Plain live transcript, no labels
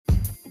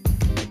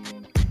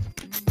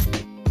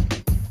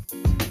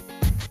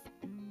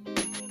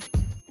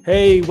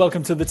Hey,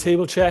 welcome to The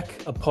Table Check,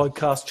 a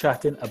podcast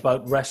chatting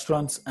about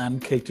restaurants and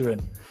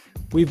catering.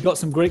 We've got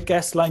some great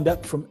guests lined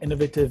up from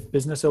innovative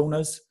business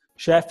owners,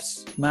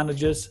 chefs,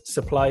 managers,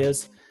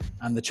 suppliers,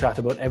 and the chat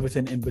about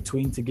everything in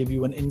between to give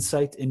you an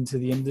insight into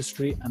the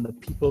industry and the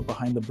people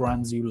behind the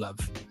brands you love.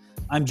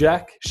 I'm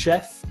Jack,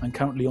 chef, and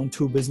currently own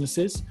two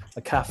businesses,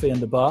 a cafe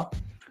and a bar.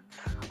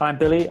 I'm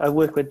Billy. I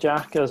work with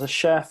Jack as a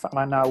chef, and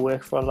I now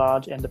work for a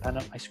large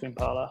independent ice cream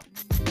parlour.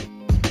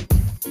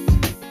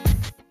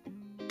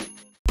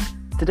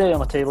 Today on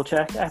The Table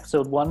Check,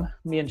 episode 1,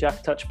 me and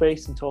Jack touch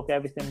base and talk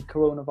everything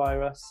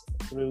coronavirus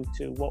through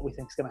to what we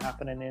think is going to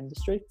happen in the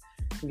industry.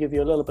 We'll give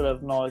you a little bit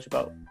of knowledge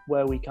about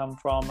where we come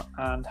from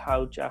and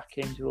how Jack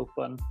came to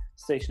open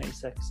Station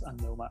 86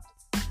 and Nomad.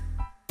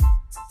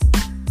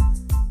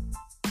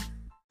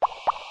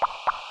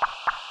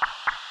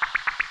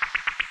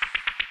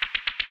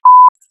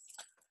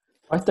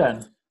 Right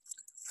then,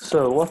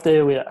 so what day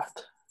are we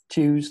at?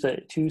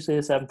 Tuesday the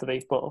 7th of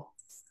April.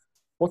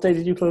 What day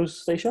did you close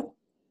the station?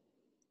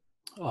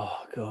 Oh,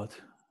 God.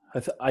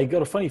 I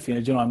got a funny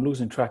feeling, I'm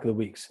losing track of the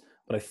weeks,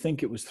 but I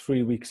think it was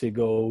 3 weeks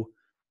ago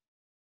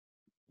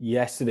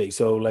yesterday.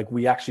 So,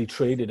 we actually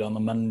traded on the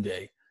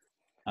Monday,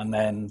 and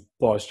then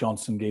Boris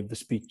Johnson gave the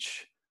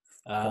speech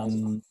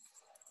early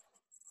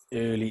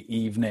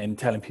evening,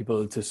 telling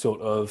people to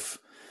sort of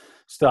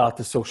start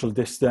the social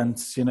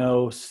distance,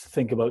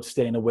 think about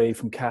staying away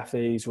from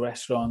cafes,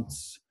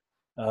 restaurants,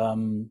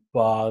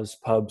 bars,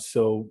 pubs.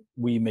 So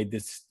we made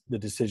the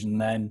decision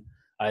then.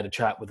 I had a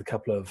chat with a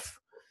couple of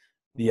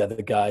the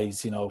other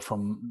guys,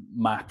 from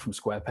Matt from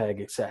Square Peg,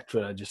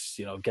 etc. Just,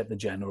 get the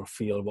general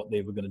feel of what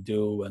they were going to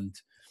do. And,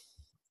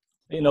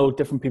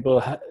 different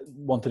people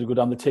wanted to go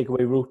down the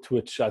takeaway route,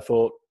 which I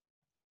thought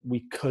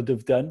we could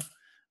have done.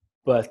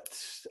 But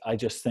I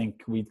just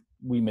think we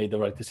made the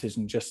right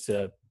decision just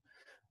to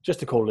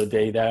call it a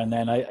day there. And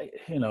then I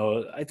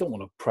don't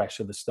want to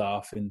pressure the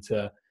staff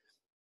into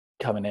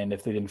coming in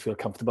if they didn't feel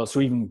comfortable.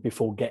 So even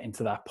before getting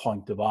to that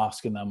point of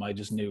asking them, I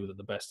just knew that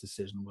the best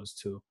decision was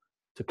to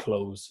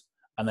close.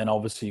 And then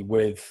obviously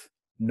with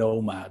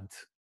Nomad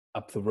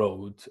up the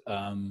road,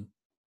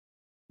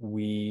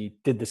 we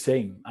did the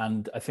same.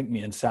 And I think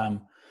me and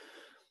Sam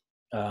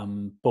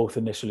both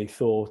initially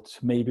thought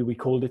maybe we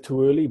called it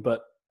too early,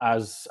 but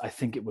as I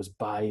think it was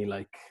by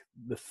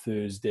the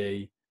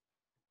Thursday,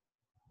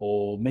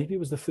 or maybe it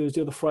was the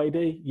Thursday or the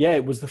Friday. Yeah,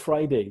 it was the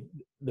Friday.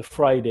 The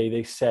Friday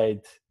they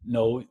said,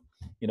 no,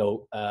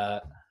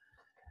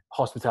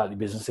 hospitality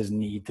businesses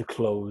need to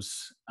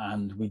close.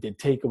 And we did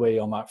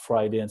takeaway on that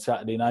Friday and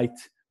Saturday night.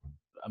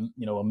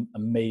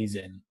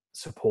 Amazing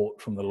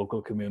support from the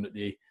local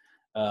community,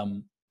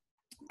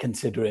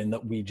 considering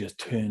that we just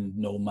turned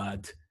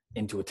Nomad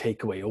into a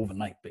takeaway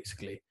overnight,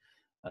 basically.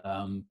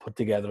 Put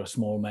together a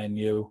small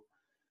menu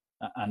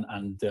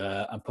and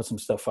put some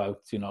stuff out.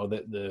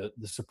 The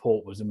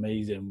support was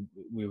amazing.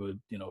 We were,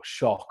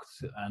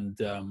 shocked. And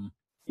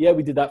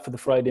we did that for the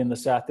Friday and the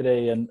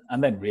Saturday, and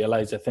then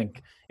realized, I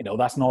think,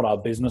 that's not our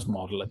business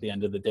model at the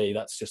end of the day.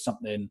 That's just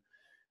something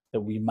that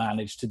we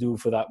managed to do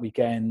for that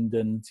weekend.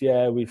 And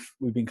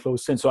we've been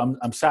closed since. So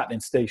I'm sat in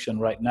station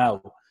right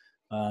now.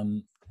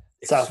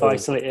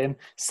 Self-isolating,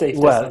 safe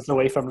distance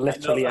away from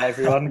literally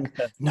everyone.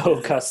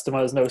 No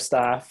customers, no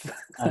staff.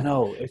 I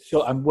know.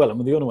 I'm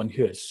the only one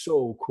here. It's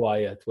so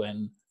quiet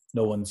when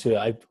no one's here.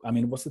 I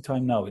mean, what's the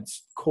time now?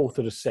 It's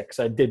 5:45.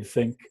 I did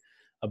think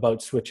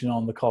about switching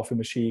on the coffee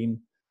machine,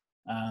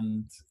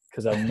 and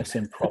because I'm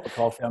missing proper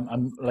coffee.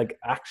 I'm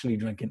actually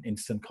drinking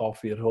instant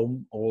coffee at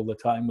home all the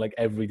time,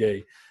 every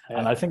day. Yeah.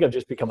 And I think I've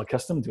just become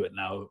accustomed to it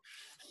now.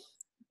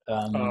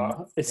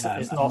 It's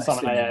not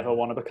something I ever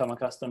want to become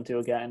accustomed to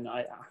again.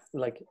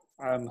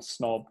 I'm a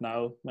snob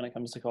now when it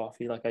comes to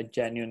coffee. I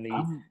genuinely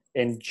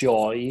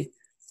enjoy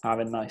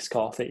having nice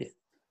coffee.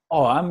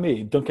 Oh, and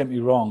me. Don't get me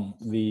wrong.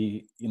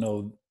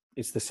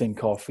 It's the same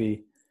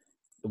coffee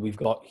that we've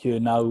got here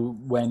now.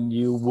 When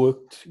you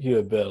worked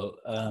here, Bill,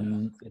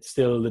 it's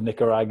still the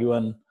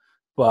Nicaraguan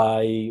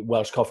by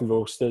Welsh Coffee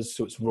Roasters.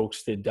 So it's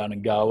roasted down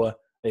in Gower.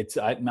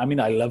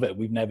 I love it.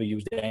 We've never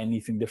used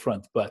anything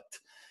different, but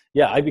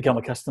I become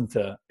accustomed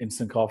to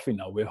instant coffee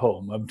now. We're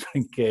home. I'm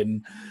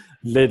drinking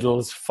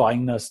Lidl's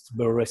finest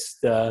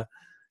barista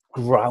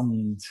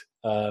ground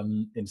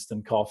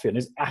instant coffee,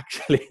 and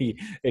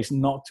it's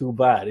not too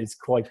bad. It's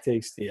quite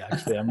tasty,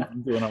 actually.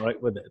 I'm doing all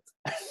right with it.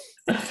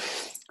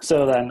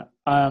 So then,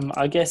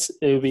 I guess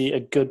it would be a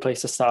good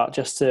place to start,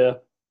 just to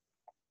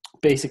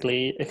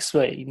basically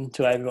explain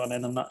to everyone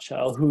in a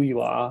nutshell who you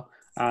are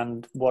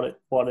and what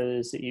it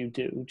is that you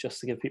do, just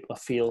to give people a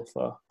feel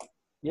for.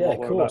 Yeah,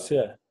 of course.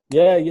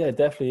 Yeah,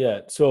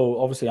 definitely. So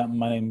obviously,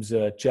 my name's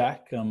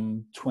Jack.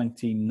 I'm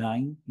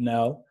 29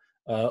 now.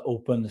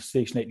 Opened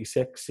Station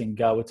 86 in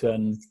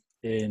Gowerton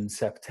in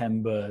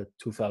September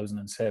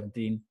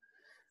 2017.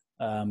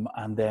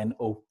 And then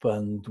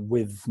opened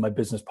with my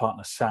business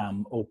partner,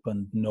 Sam,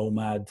 opened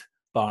Nomad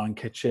Bar and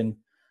Kitchen.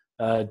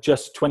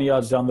 Just 20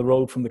 yards down the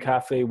road from the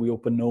cafe, we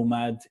opened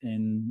Nomad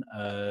in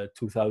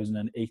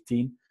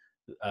 2018.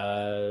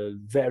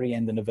 Very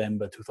end of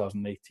November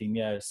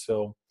 2018,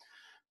 So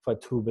I've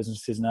had 2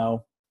 businesses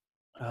now.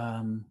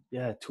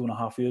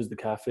 2.5 years. The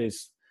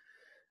cafe's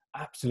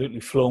absolutely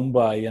flown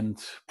by. And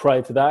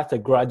prior to that, I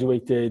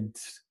graduated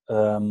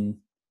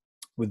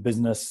with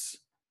business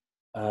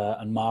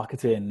and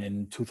marketing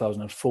in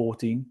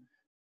 2014.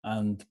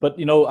 But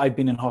I've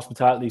been in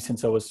hospitality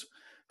since I was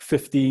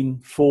 15,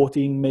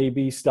 14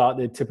 maybe.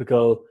 Started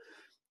typical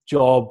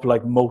job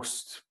like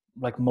most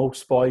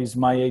boys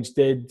my age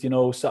did.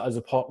 Sat as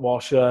a pot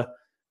washer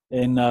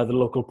in the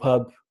local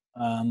pub,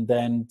 and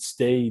then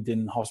stayed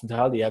in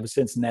hospitality ever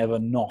since. Never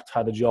not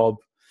had a job,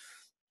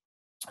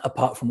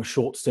 apart from a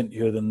short stint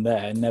here and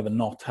there. Never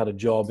not had a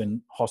job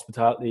in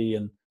hospitality,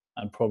 and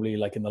probably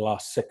like in the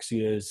last 6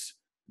 years,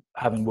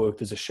 having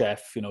worked as a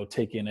chef,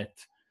 taking it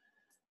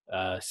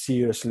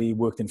seriously.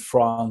 Worked in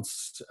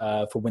France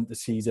for winter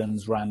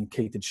seasons, ran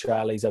catered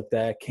chalets out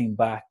there, came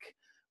back,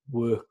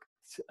 worked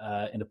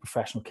in a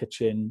professional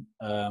kitchen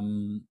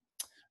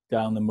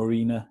down the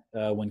marina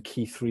when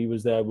Keith Three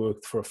was there.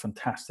 Worked for a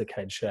fantastic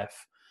head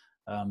chef,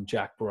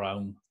 Jack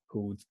Brown,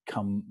 who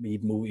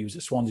he was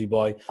a Swansea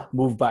boy,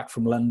 moved back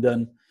from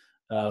London,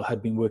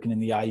 had been working in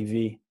the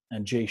Ivy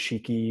and Jay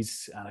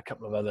Shiki's and a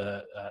couple of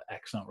other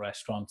excellent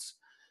restaurants.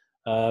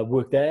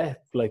 Worked there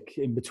like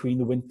in between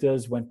the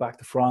winters, went back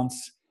to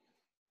France,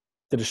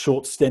 did a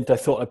short stint. I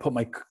thought I'd put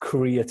my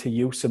career to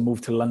use and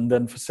moved to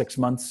London for 6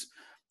 months,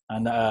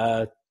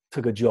 and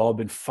took a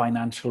job in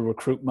financial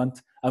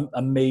recruitment.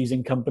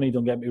 Amazing company,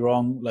 don't get me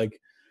wrong, like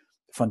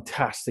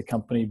fantastic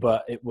company.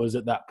 But it was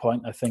at that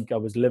point, I think I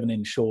was living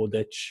in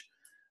Shoreditch,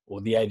 or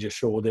the edge of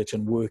Shoreditch,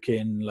 and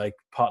working like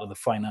part of the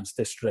finance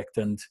district,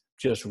 and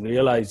just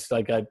realized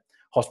like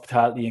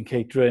hospitality and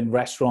catering,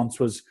 restaurants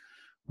was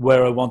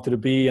where I wanted to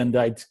be. And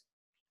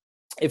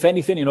if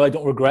anything, I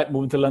don't regret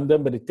moving to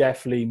London, but it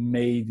definitely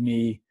made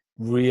me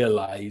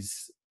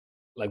realize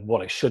like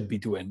what I should be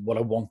doing, what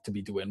I want to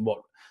be doing,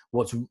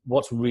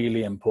 what's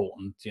really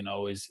important,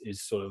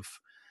 is sort of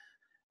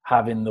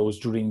having those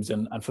dreams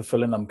and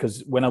fulfilling them.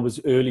 Because when I was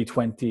early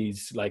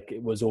 20s, like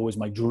it was always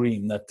my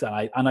dream that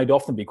I'd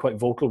often be quite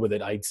vocal with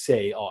it. I'd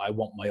say, I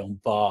want my own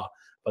bar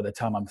by the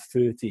time I'm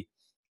 30.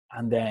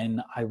 And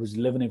then I was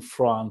living in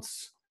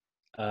France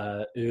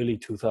early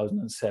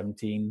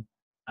 2017,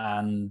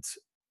 and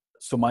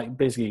so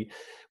basically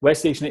where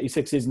Station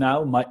 86 is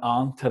now, my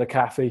aunt had a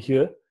cafe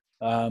here,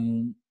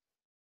 and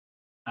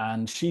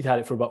she'd had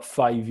it for about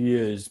 5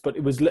 years, but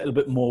it was a little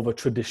bit more of a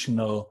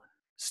traditional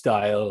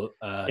style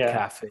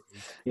cafe.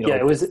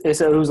 It was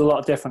a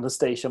lot different to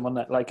Station,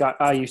 wasn't it? Like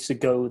I used to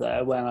go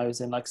there when I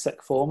was in like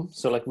sixth form,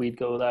 so like we'd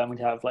go there and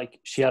we'd have like,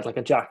 she had like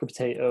a jack of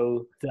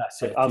potato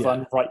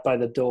oven right by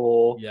the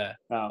door.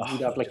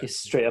 We'd have like your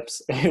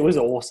strips. It was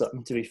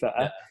awesome, to be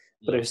fair.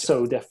 But it was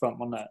so different,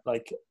 wasn't it?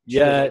 Like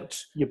your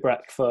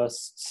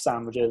breakfast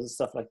sandwiches and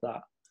stuff like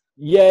that.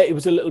 It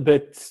was a little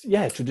bit,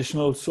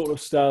 traditional sort of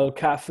style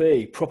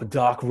cafe, proper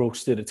dark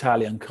roasted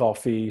Italian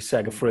coffee,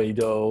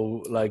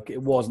 Segafredo. Like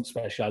it wasn't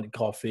specialty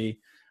coffee.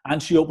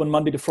 And she opened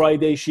Monday to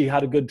Friday. She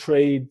had a good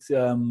trade,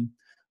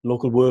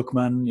 local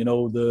workmen,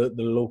 the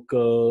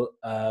local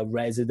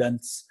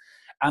residents.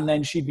 And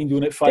then she'd been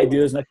doing it 5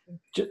 years. And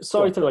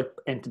sorry to like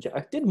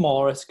interject. Did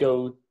Morris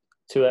go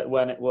to it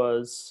when it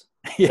was?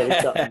 For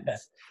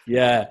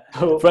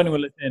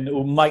anyone listening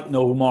who might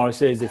know who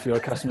Morris is, if you're a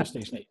customer of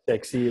Station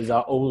 86, he is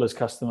our oldest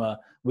customer,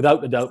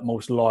 without a doubt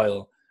most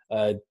loyal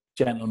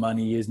gentleman.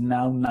 He is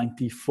now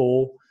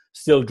 94,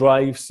 still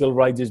drives, still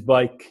rides his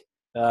bike,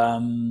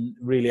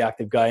 really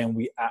active guy, and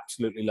we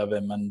absolutely love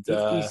him. And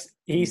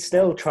he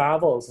still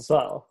travels as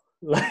well.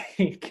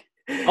 Like,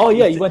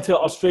 he went to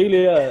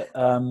Australia.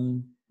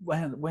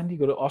 When did he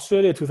go to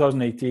Australia?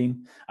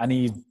 2018, and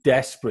he's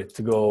desperate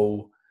to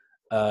go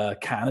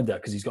Canada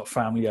because he's got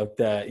family out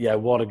there.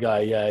 What a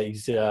guy.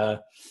 He's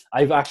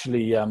I've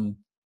actually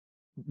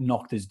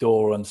knocked his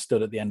door and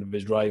stood at the end of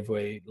his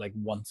driveway like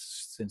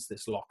once since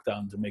this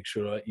lockdown to make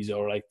sure he's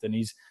all right, and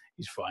he's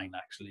fine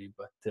actually.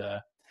 But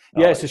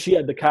so she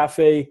had the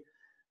cafe,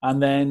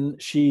 and then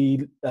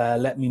she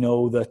let me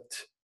know that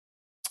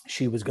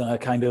she was going to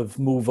kind of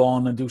move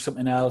on and do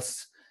something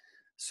else.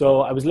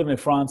 So I was living in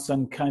France,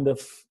 and kind of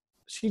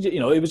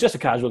it was just a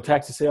casual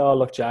text to say,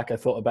 look, Jack, I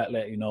thought I'd better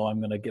let you know I'm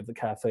going to give the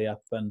cafe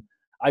up. And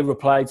I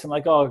replied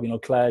something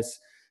like, Claire's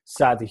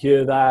sad to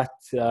hear that,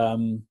 keep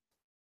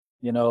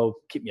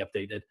me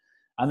updated.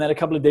 And then a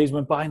couple of days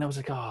went by, and I was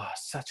like,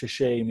 such a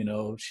shame,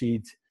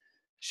 she'd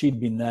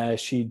been there,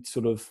 she'd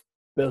sort of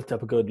built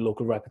up a good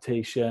local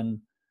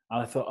reputation.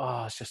 And I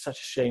thought, it's just such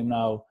a shame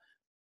now,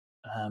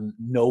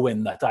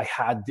 knowing that I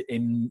had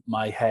in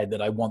my head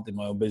that I wanted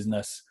my own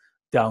business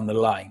down the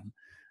line.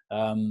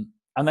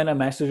 And then I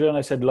messaged her and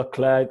I said, look,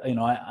 Claire,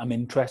 I'm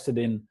interested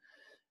in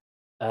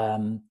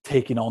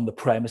taking on the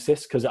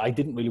premises, because I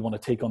didn't really want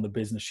to take on the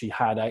business she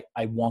had. I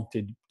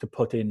wanted to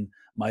put in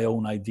my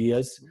own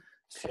ideas.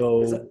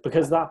 So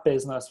because that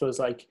business was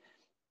like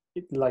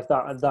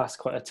that, that's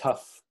quite a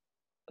tough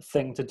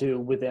thing to do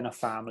within a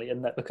family,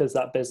 and that because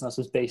that business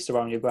was based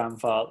around your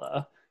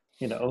grandfather,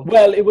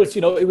 Well, it was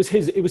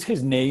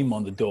his name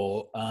on the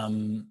door.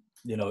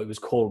 you know, it was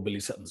called Billy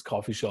Sutton's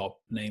Coffee Shop,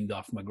 named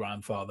after my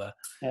grandfather.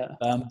 Yeah.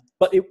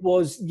 But it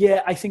was,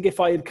 yeah, I think if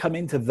I had come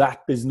into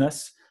that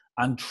business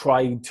and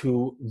tried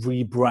to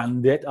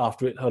rebrand it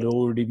after it had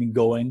already been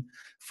going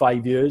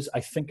 5 years, I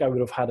think I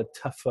would have had a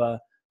tougher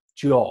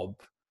job.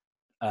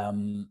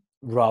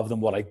 Rather than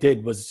what I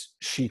did was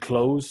she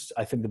closed.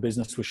 I think the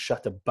business was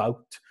shut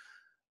about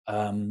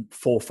 4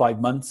 or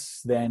 5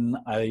 months. Then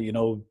I, you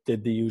know,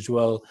 did the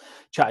usual,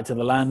 chatted to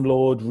the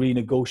landlord,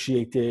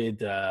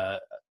 renegotiated a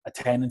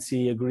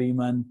tenancy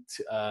agreement,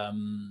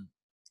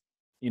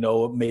 you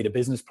know, made a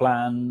business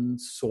plan,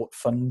 sought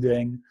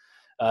funding.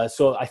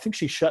 So I think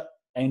she shut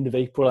end of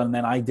April, and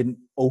then I didn't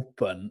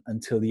open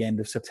until the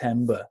end of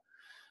September.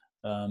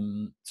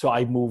 So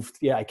I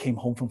moved, I came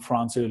home from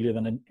France earlier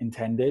than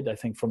intended. I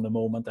think from the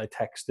moment I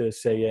texted her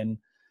saying,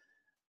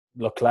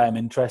 look, Claire, I'm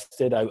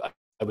interested, I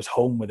was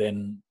home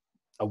within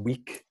a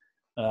week,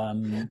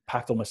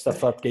 packed all my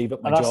stuff up, gave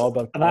up my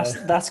job. And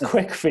that's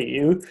quick for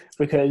you,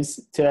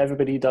 because to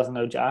everybody who doesn't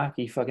know Jack,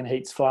 he fucking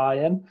hates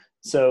flying.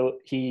 So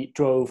he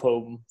drove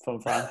home from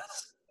France,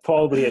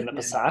 probably in the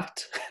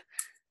Passat.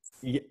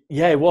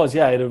 Yeah, it was.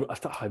 Yeah,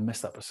 I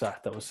missed that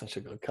Passat. That was such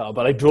a good car.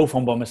 But I drove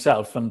home by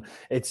myself, and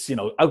it's, you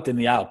know, out in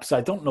the Alps. I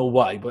don't know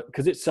why, but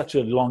because it's such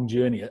a long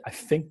journey. I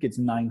think it's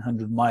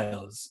 900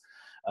 miles,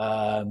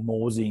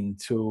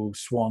 Morzine to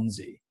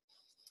Swansea.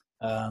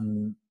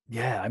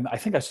 I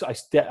think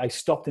I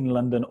stopped in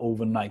London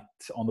overnight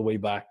on the way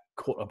back,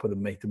 caught up with a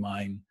mate of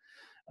mine,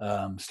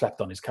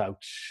 slept on his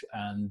couch,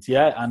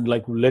 and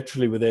like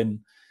literally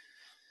within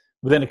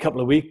a couple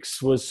of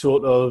weeks was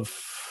sort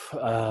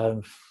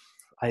of.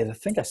 I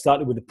think I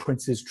started with the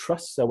Prince's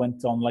Trust. I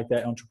went on like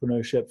their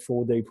entrepreneurship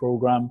 4-day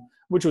program,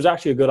 which was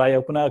actually a good eye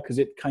opener because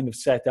it kind of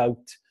set out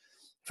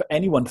for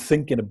anyone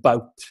thinking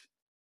about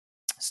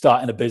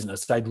starting a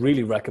business. I'd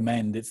really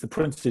recommend. It's the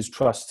Prince's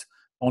Trust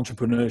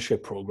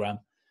entrepreneurship program,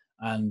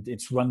 and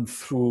it's run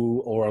through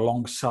or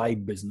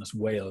alongside Business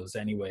Wales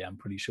anyway, I'm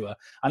pretty sure.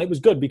 And it was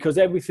good because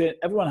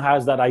everyone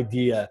has that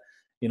idea,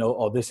 you know,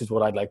 oh, this is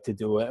what I'd like to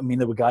do. I mean,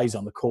 there were guys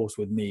on the course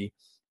with me,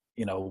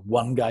 you know,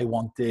 one guy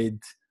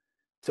wanted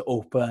to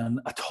open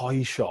a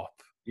toy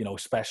shop, you know,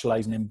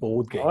 specializing in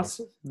board games.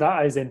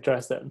 That is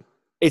interesting.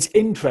 It's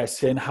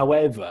interesting.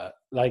 However,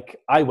 like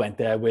I went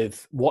there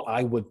with what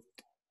I would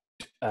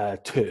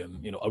term,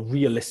 you know, a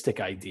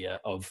realistic idea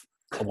of,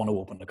 I want to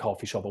open a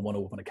coffee shop, I want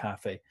to open a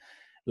cafe.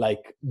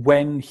 Like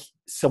when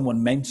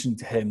someone mentioned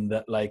to him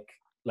that like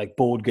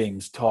board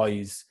games,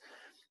 toys,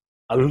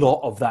 a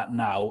lot of that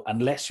now,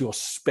 unless your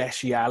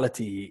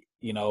speciality,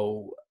 you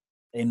know,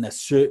 in a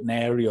certain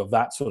area of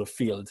that sort of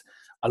field,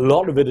 a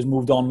lot of it has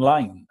moved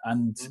online.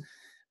 And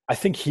I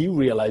think he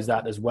realized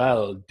that as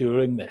well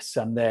during this.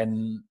 And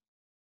then,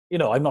 you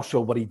know, I'm not sure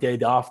what he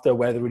did after,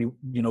 whether he,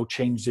 you know,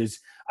 changed his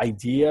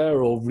idea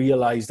or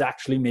realized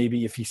actually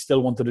maybe if he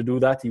still wanted to do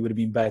that, he would have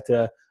been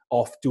better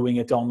off doing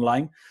it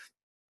online.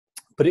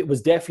 But it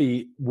was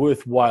definitely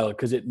worthwhile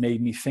because it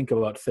made me think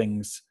about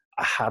things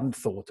I hadn't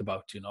thought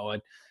about. You know,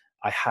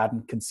 I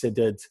hadn't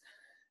considered,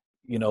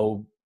 you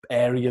know,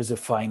 areas of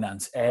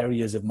finance,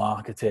 areas of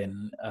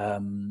marketing,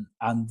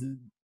 and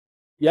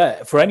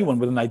for anyone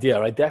with an idea,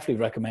 I definitely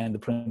recommend the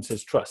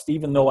Prince's Trust.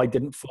 Even though I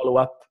didn't follow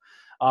up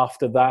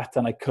after that,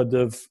 and I could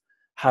have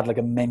had like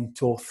a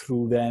mentor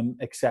through them,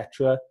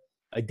 etc.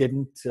 I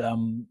didn't.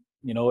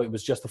 You know, it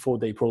was just a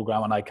 4-day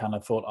program, and I kind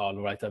of thought,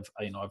 oh, right,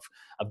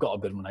 I've got a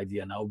bit of an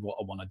idea now of what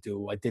I want to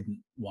do. I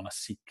didn't want to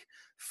seek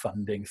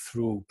funding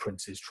through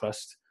Prince's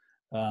Trust.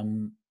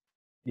 And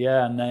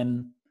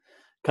then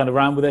kind of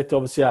ran with it.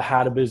 Obviously, I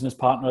had a business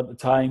partner at the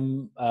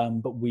time,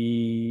 but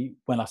we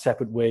went our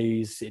separate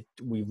ways.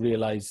 We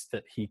realized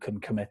that he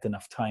couldn't commit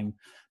enough time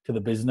to the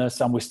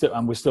business, and we're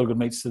still good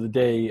mates to the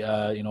day.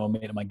 You know, a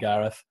mate of mine,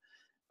 Gareth,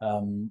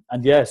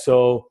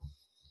 so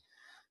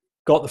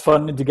got the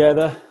funding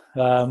together.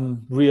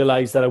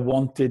 Realized that I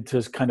wanted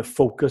to kind of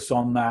focus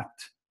on that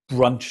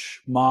brunch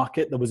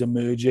market that was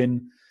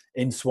emerging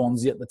in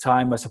Swansea at the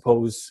time. I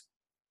suppose.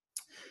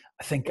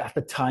 I think at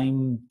the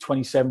time,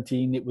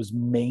 2017, it was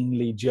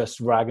mainly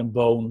just Rag and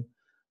Bone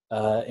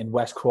in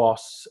West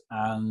Cross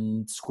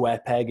and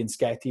Square Peg in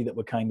Sketty that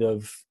were kind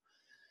of,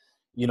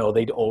 you know,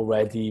 they'd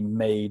already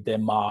made their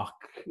mark,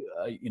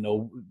 you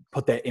know,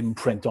 put their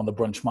imprint on the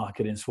brunch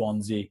market in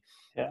Swansea.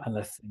 Yeah. And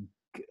I think,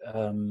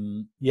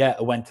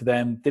 I went to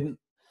them,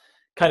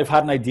 kind of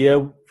had an idea,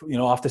 you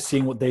know, after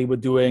seeing what they were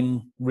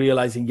doing,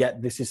 realizing,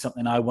 this is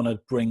something I want to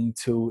bring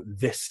to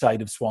this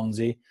side of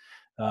Swansea.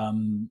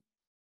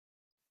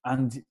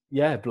 And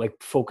like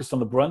focused on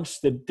the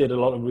brunch, did a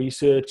lot of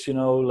research, you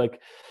know, like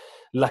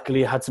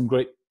luckily I had some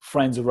great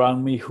friends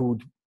around me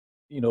who'd,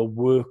 you know,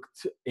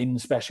 worked in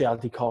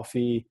specialty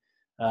coffee,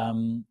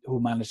 who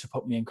managed to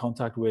put me in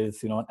contact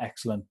with, you know, an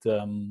excellent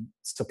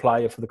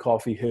supplier for the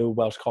coffee, Hill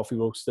Welsh Coffee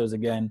Roasters,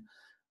 again,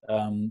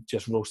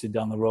 just roasted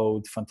down the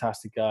road,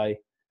 fantastic guy.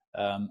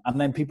 And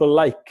then people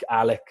like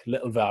Alec,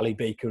 Little Valley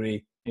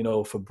Bakery, you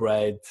know, for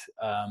bread,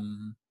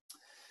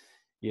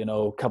 you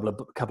know,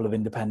 a couple of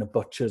independent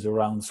butchers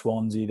around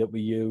Swansea that we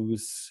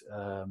use,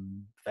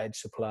 veg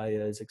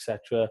suppliers,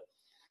 etc.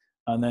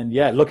 And then,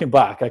 yeah, looking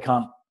back, I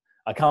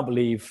can't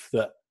believe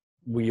that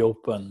we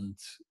opened,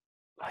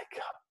 like,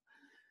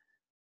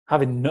 I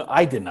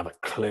didn't have a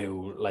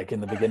clue, like, in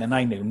the beginning.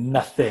 I knew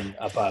nothing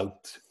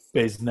about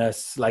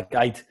business. Like,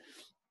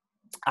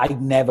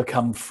 I'd never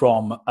come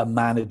from a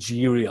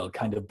managerial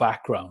kind of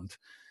background.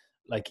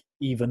 Like,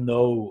 even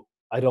though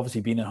I'd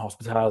obviously been in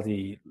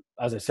hospitality,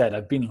 as I said,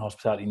 I've been in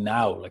hospitality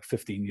now like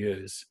 15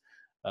 years,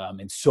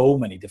 in so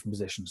many different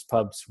positions: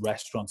 pubs,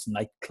 restaurants,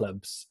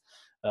 nightclubs,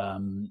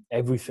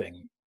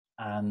 everything.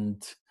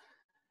 And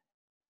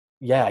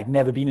yeah, I'd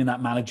never been in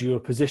that managerial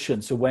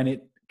position. So when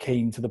it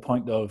came to the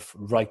point of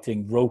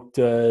writing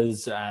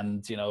rotas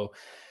and,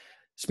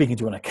 speaking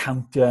to an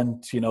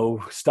accountant,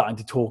 starting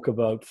to talk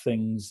about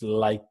things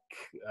like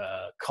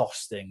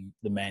costing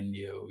the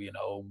menu,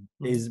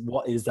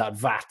 what is that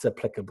VAT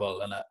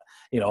applicable? And,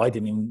 I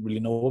didn't even really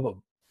know about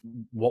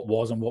what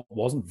was and what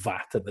wasn't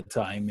VAT at the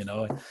time,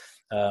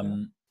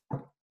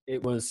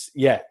 it was,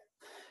 yeah,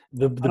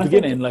 the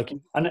beginning, like.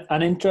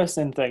 An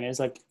interesting thing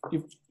is, like,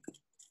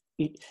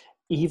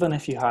 even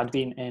if you had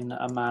been in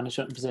a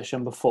management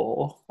position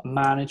before,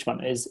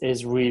 management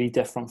is really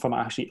different from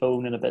actually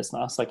owning a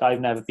business. Like, I've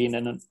never been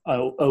in an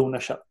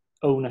ownership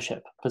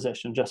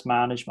position, just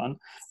management,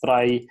 but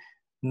I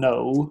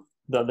know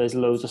that there's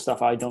loads of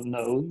stuff I don't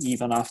know,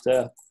 even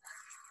after,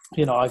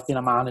 I've been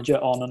a manager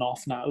on and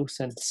off now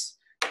since,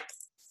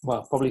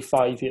 well, probably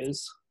 5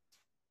 years,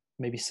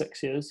 maybe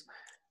 6 years.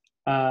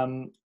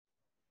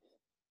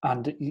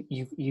 And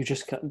you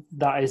just,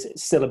 that is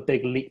still a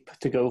big leap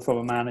to go from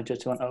a manager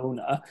to an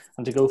owner,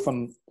 and to go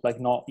from, like,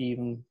 not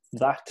even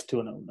that to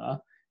an owner.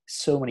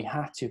 So many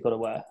hats you've got to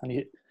wear, and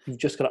you've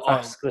just got to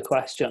ask the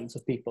questions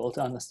of people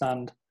to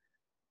understand.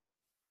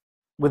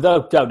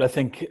 Without doubt, I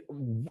think,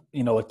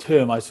 a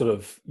term I sort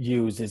of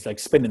use is like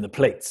spinning the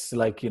plates.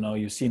 Like,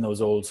 you've seen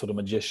those old sort of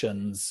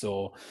magicians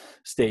or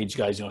stage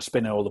guys,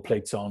 spinning all the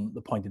plates on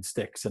the pointed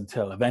sticks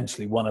until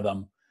eventually one of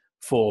them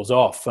falls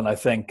off. And I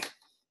think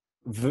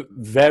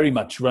very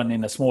much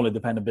running a small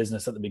independent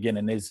business at the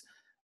beginning is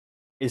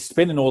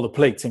spinning all the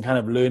plates and kind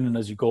of learning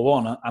as you go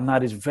on. And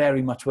that is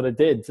very much what I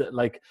did.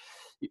 Like,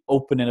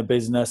 opening a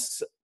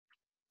business,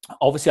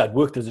 obviously I'd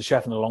worked as a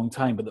chef in a long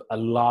time, but a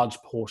large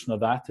portion of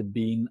that had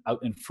been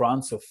out in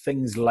France. So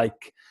things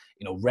like,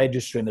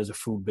 registering as a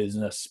food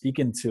business,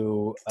 speaking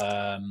to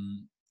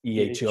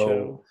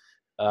EHO,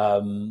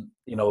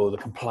 the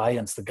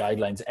compliance, the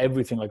guidelines,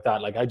 everything like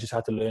that. Like, I just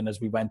had to learn as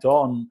we went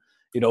on,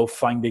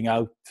 finding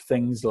out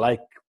things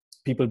like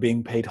people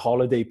being paid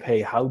holiday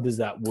pay. How does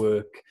that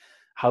work?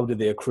 How do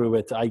they accrue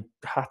it? I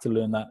had to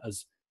learn that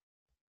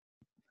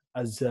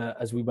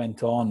as we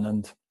went on.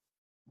 And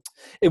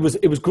it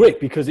was great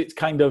because it's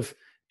kind of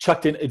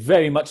chucked in, it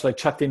very much like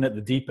chucked in at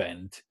the deep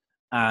end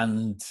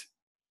and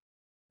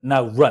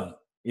now run,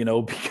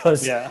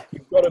 because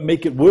you've got to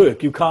make it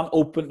work. You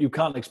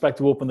can't expect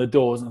to open the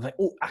doors and think,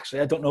 oh, actually,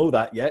 I don't know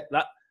that yet.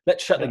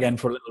 Let's shut again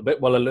for a little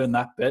bit while I learn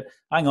that bit.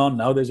 Hang on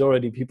now, there's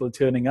already people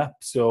turning up.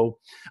 So,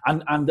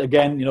 and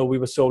again, we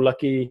were so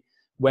lucky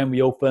when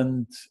we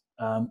opened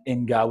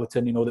in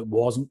Gowerton, there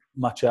wasn't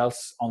much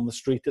else on the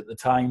street at the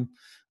time.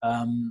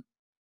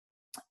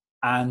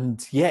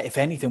 And yeah, if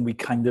anything, we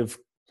kind of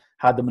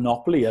had the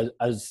monopoly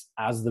as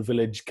the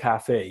village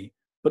cafe.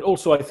 But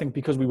also, I think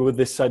because we were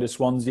this side of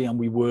Swansea and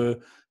we were,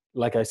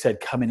 like I said,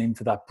 coming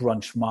into that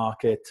brunch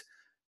market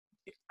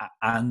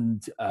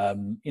and,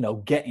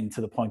 getting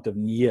to the point of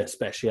near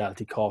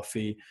specialty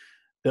coffee,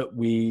 that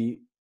we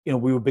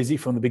were busy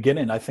from the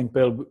beginning. I think,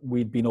 Bill,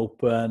 we'd been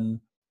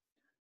open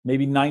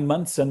maybe 9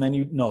 months and then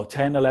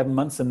 10, 11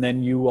 months. And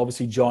then you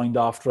obviously joined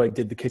after I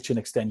did the kitchen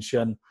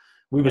extension.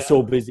 We were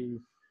so busy.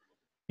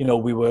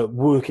 We were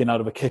working out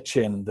of a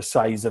kitchen the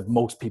size of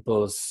most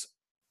people's,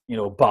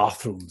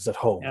 bathrooms at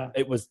home. Yeah.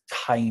 It was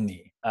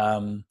tiny.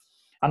 And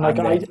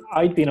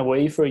I'd been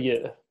away for a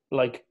year,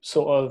 like,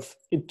 sort of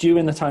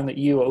during the time that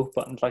you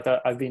opened. Like,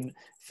 I've been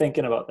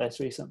thinking about this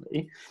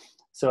recently.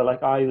 So,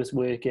 like, I was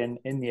working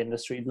in the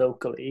industry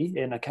locally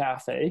in a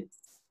cafe,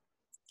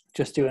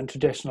 just doing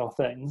traditional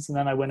things. And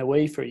then I went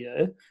away for a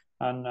year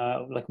and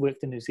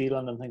worked in New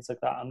Zealand and things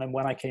like that. And then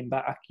when I came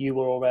back, you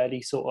were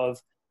already sort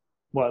of,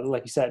 well,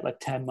 like you said, like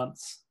 10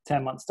 months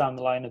down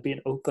the line of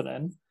being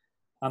opening.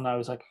 And I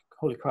was like,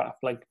 holy crap,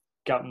 like,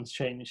 Gowerton's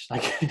changed.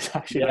 Like, it's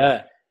actually,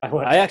 I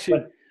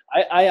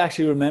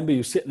actually remember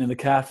you sitting in the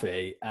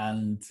cafe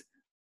and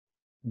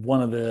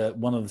one of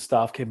the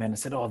staff came in and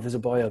said, oh, there's a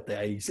boy out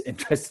there, he's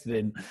interested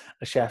in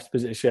a chef's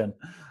position.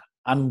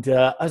 And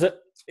as a,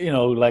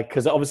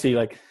 because obviously,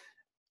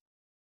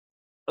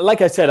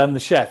 like I said, I'm the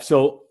chef.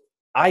 So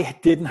I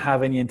didn't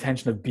have any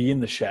intention of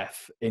being the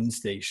chef in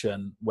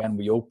station when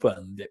we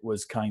opened. It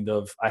was kind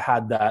of, I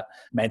had that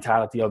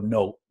mentality of,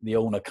 no, the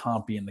owner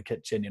can't be in the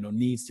kitchen,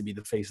 needs to be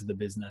the face of the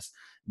business,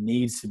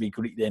 needs to be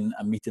greeting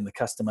and meeting the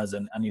customers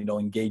and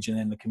engaging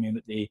in the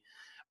community.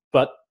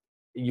 But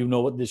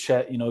what the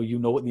chef,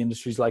 what the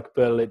industry's like,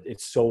 Bill.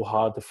 It's so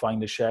hard to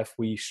find a chef.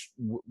 We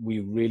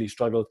really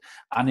struggled.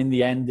 And in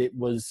the end, we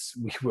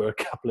were a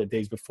couple of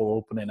days before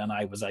opening and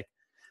I was like,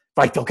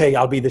 right, okay,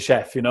 I'll be the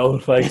chef,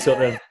 like,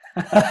 sort of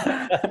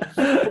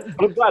But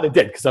I'm glad it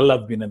did, because I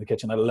love being in the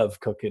kitchen. I love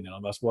cooking.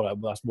 That's what I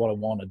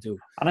want to do.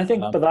 And I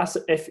think, but that's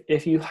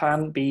if you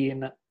hadn't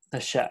been the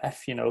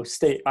chef,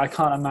 I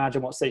can't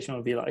imagine what station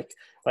would be like.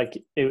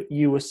 Like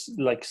you were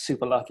like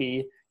super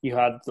lucky. You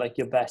had like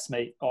your best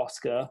mate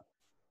Oscar,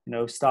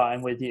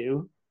 starting with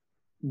you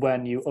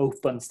when you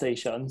opened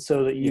station,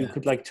 so that you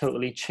could like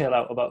totally chill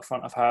out about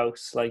front of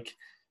house. Like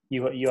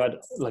you had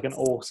like an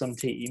awesome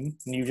team,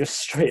 and you just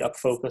straight up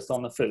focused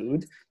on the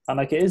food. And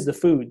like it is the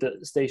food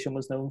that the station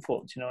was known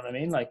for. Do you know what I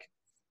mean? Like.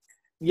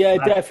 Yeah,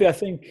 definitely. I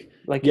think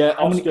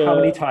how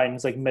many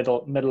times like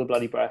middle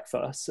bloody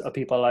breakfast are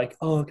people like,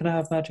 oh, can I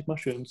have magic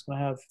mushrooms? Can I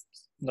have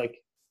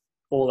like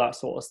all that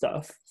sort of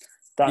stuff?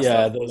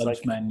 The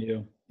lunch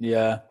menu.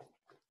 Yeah,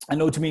 I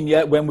know what you mean.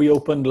 Yeah, when we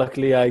opened,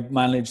 luckily I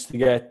managed to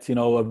get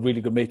a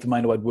really good mate of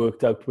mine who I'd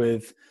worked out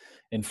with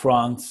in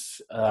France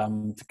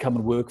to come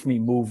and work for me.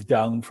 Moved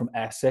down from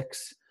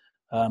Essex,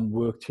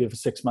 worked here for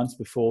 6 months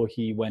before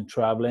he went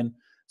traveling.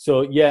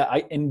 So yeah,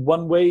 in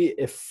one way,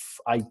 if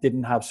I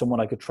didn't have someone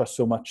I could trust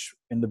so much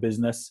in the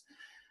business,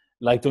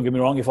 like, don't get me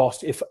wrong, if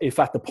at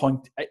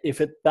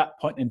that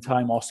point in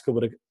time Oscar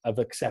would have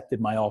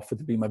accepted my offer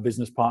to be my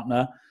business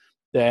partner,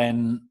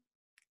 then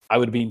I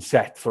would have been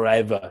set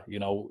forever. He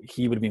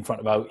would have been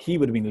he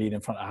would have been leading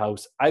front of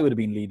house. I would have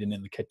been leading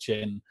in the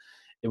kitchen.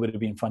 It would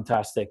have been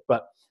fantastic.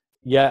 But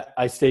yeah,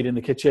 I stayed in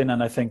the kitchen,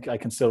 and I think I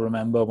can still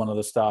remember one of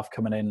the staff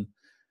coming in.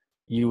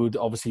 You would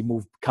obviously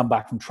come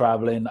back from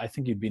traveling. I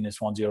think you'd been in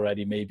Swansea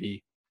already,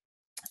 maybe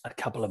a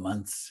couple of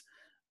months.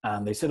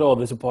 And they said, oh,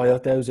 there's a boy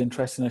out there who's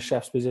interested in a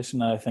chef's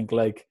position. And I think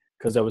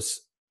because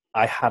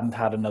I hadn't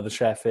had another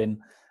chef in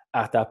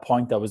at that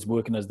point. I was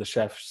working as the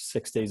chef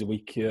 6 days a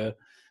week here.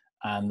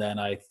 And then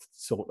I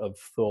sort of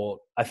thought,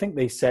 I think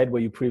they said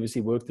where you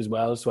previously worked as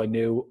well. So I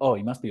knew, oh,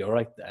 he must be all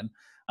right then.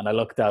 And I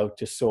looked out,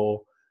 just saw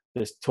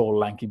this tall,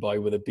 lanky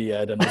boy with a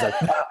beard, and was like,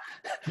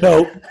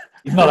 no,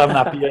 he's not having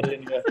that beard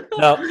in here.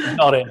 No, he's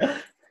not in.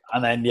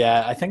 And then,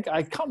 I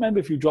can't remember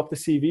if you dropped the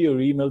CV or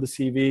emailed the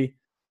CV.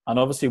 And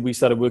obviously we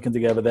started working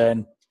together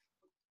then.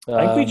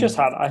 I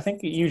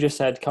think you just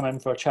said, come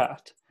in for a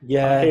chat.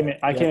 Yeah.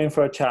 I came in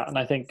for a chat, and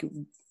I think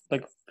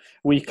like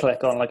we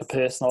click on like a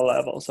personal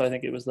level. So I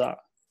think it was that.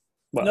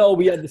 Well, no,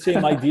 we had the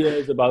same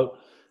ideas about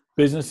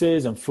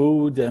businesses and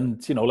food,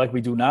 and like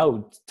we do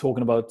now,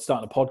 talking about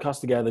starting a podcast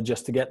together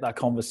just to get that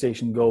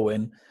conversation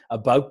going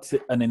about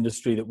an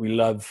industry that we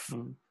love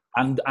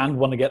and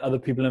want to get other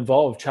people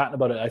involved, chatting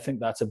about it. I think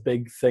that's a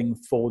big thing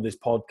for this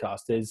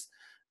podcast is,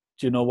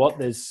 do you know what?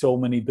 There's so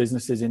many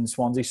businesses in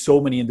Swansea, so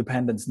many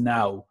independents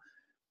now.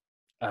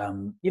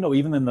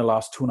 Even in the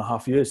last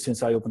 2.5 years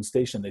since I opened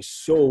station, there's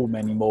so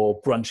many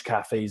more brunch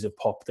cafes have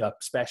popped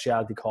up,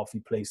 specialty coffee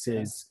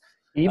places.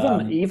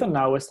 Even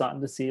now we're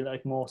starting to see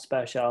like more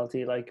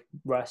specialty like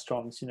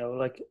restaurants,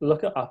 like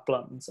look at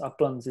Uplands.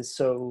 Uplands is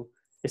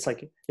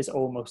it's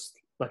almost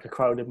like a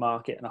crowded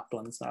market in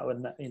Uplands now.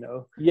 And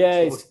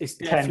it's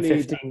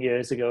 10-15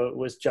 years ago it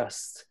was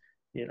just,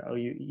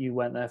 you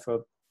went there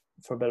for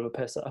a bit of a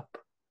piss up,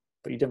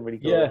 but you didn't really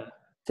go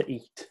to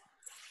eat.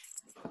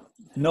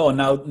 No,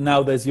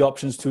 now there's the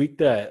options to eat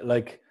there.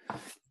 Like,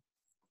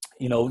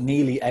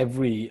 nearly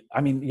every,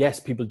 yes,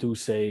 people do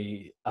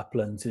say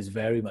Uplands is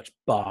very much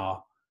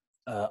bar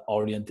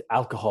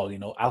alcohol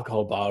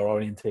bar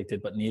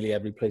orientated, but nearly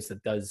every place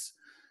that does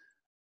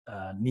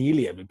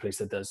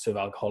serve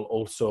alcohol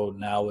also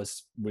now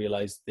has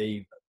realized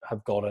they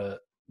have got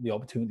the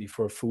opportunity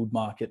for a food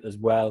market as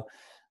well.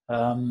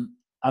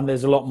 And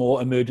there's a lot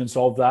more emergence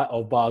of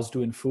bars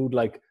doing food,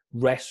 like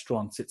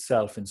restaurants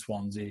itself in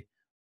Swansea.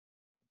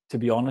 To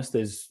be honest,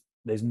 there's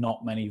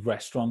not many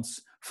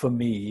restaurants for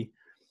me.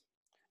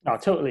 No,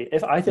 totally.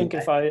 If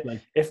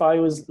I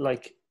was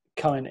like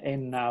coming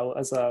in now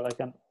as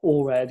an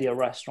already a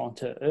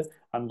restaurateur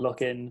and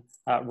looking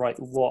at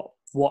what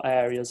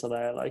areas are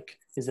there, like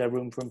is there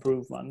room for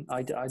improvement,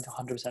 I'd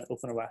 100%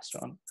 open a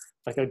restaurant,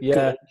 like a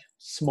good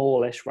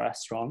smallish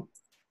restaurant,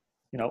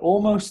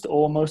 almost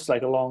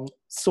like along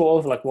sort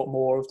of like what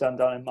Moore have done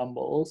down in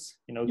Mumbles.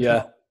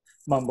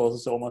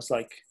 Mumbles is almost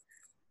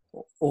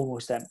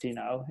empty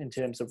now in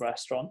terms of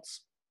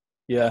restaurants.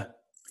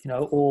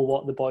 Or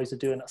what the boys are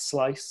doing at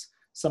Slice,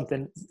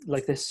 something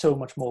like there's so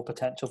much more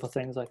potential for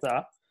things like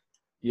that.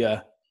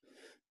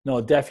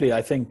 No, definitely.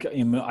 I think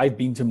I've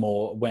been to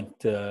more,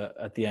 went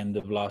at the end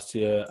of last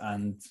year,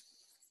 and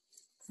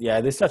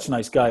they're such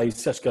nice guys,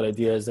 such good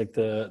ideas. Like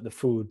the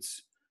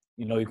foods,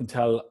 you can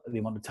tell the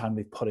amount of time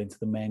they put into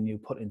the menu,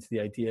 put into the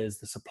ideas,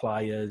 the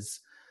suppliers.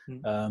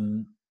 It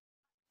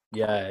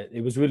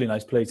was a really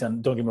nice place.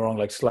 And don't get me wrong,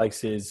 like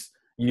Slice is,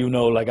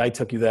 like I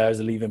took you there as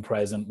a leaving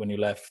present when you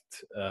left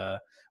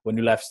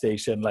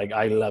station. Like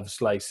I love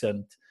Slice,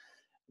 and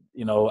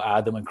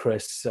Adam and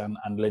Chris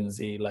and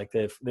Lindsay, like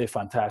they're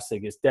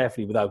fantastic. It's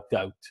definitely without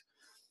doubt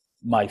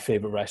my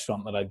favorite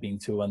restaurant that I've been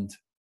to. And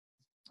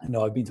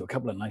I've been to a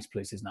couple of nice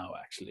places now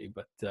actually,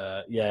 but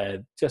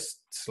just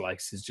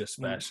Slice is just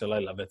special. I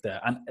love it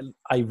there, and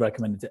I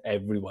recommend it to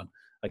everyone.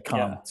 I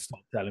can't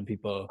stop telling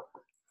people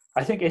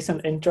I think it's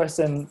an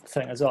interesting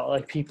thing as well.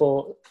 Like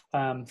people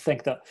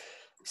think that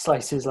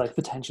slice is like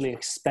potentially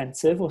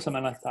expensive or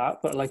something like that,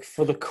 but like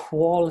for the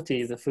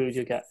quality of the food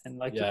you get, and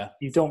like Yeah.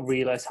 you don't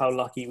realize how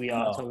lucky we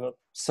are to No. have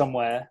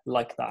somewhere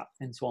like that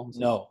in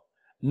Swansea.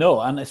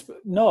 No, and it's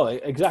no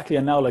exactly.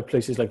 And now like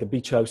places like the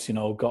Beach House,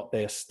 got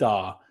their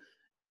star,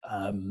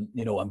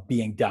 and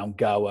being down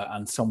Gower,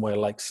 and somewhere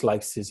like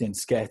Slices in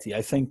Sketty.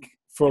 I think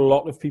for a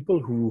lot of people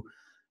who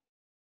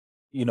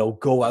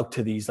go out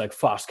to these like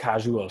fast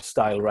casual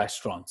style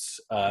restaurants,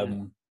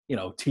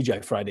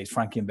 TGI Fridays,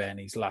 Frankie and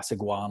Benny's, Las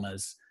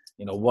Iguanas,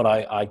 what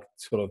I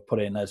sort of put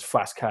in as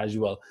fast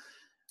casual.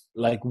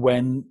 Like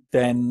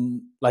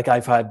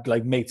I've had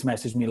like mates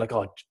message me like,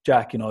 oh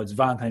Jack, it's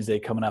Valentine's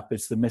Day coming up,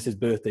 it's the missus'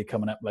 birthday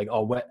coming up, like,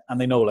 oh where?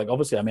 And they know like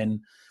obviously I'm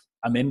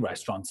in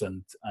restaurants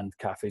and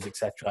cafes,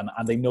 etc.,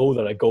 and they know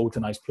that I go to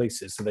nice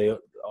places, so they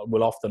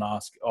will often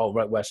ask, oh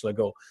right, where shall I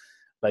go?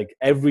 Like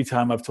every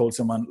time I've told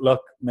someone,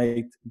 look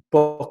mate,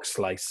 book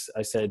Slice,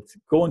 I said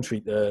go and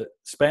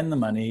spend the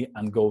money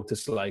and go to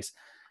Slice.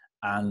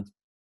 And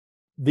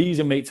these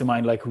are mates of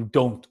mine like who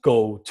don't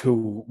go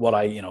to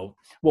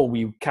what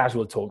we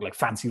casual talk like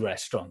fancy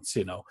restaurants,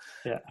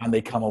 Yeah. and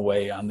they come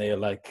away and they're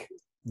like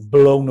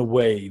blown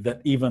away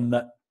that even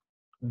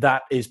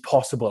that is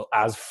possible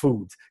as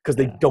food, because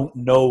they don't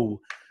know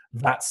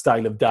that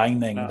style of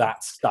dining,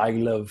 that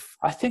style of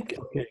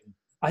cooking.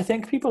 I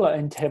think people are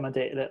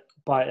intimidated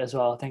by it as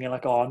well, thinking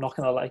like, oh, I'm not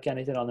going to like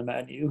anything on the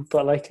menu.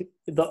 But like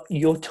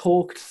you're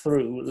talked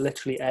through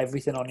literally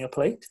everything on your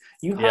plate.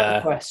 You have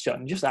a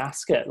question, just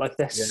ask it. Like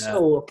they're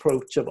so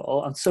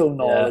approachable and so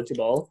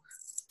knowledgeable.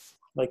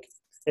 Like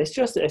it's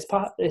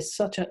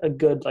such a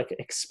good like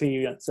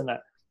experience, isn't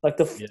it? Like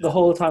the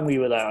whole time we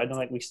were there, I don't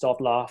think we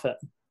stopped laughing.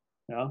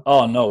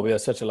 Oh no, we had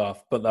such a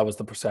laugh, but that was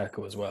the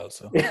Prosecco as well.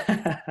 So, no,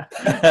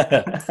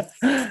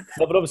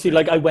 but obviously,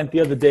 like I went the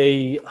other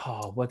day.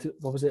 Oh, what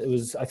was it? It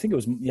was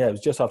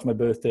just after my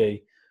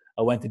birthday.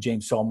 I went to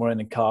James Sommer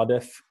in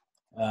Cardiff.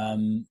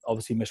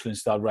 Obviously,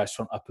 Michelin-starred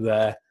restaurant up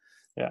there.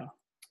 Yeah.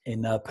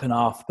 In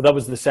Penarth, but that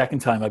was the second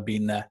time I've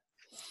been there.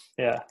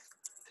 Yeah.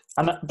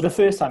 And the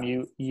first time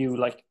you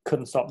like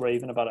couldn't stop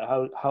raving about it.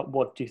 How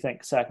what do you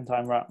think second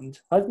time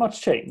round? How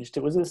much changed?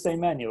 Was it the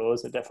same menu or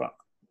was it different?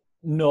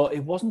 No, it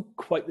wasn't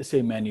quite the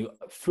same menu.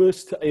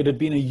 First, it had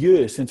been a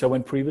year since I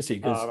went previously.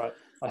 Right.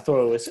 I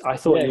thought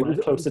you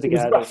went closer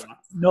together.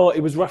 No, it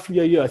was roughly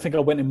a year. I think I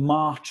went in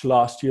March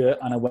last year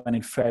and I went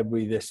in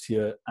February this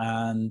year.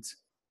 And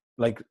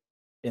like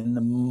in the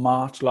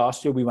March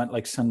last year, we went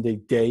like Sunday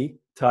day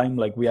time.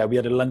 Like we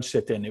had a lunch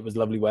sit-in. It was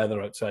lovely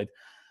weather outside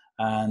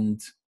and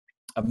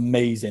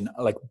amazing,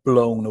 like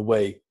blown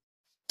away.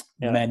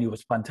 The menu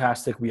was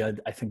fantastic. We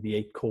had, I think, the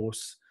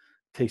 8-course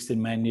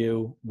tasting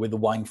menu with the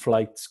wine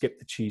flight, skip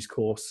the cheese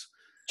course.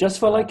 Just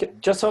for like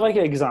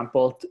an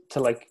example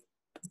to like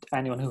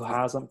anyone who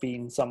hasn't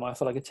been somewhere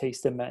for like a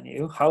tasting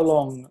menu, how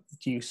long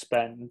do you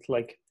spend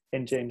like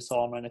in James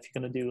Salmon if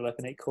you're going to do like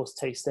an 8-course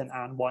tasting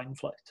and wine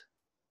flight?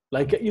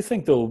 Like you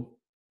think though,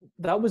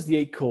 that was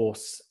the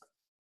 8-course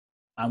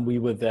and we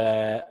were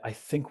there, I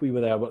think we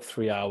were there about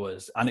 3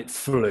 hours and it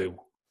flew.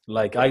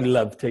 Like I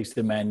love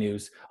tasting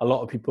menus. A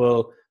lot of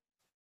people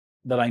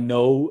that I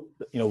know,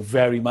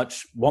 very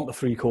much want the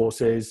 3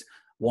 courses,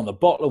 want a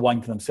bottle of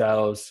wine for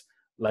themselves.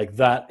 Like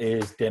that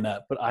is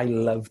dinner. But I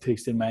love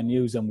tasting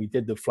menus, and we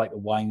did the flight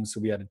of wine, so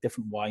we had a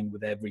different wine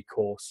with every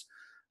course.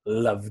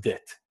 Loved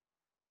it,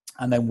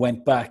 and then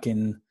went back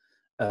in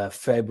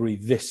February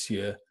this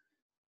year,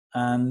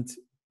 and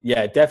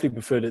definitely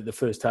preferred it the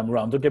first time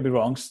around. Don't get me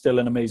wrong, still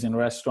an amazing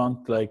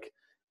restaurant. Like,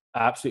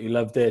 absolutely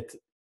loved it.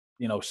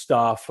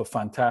 Staff were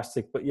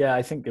fantastic, but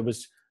I think there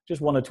was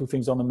just 1 or 2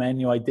 things on the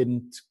menu I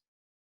didn't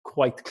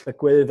quite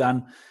click with,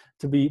 and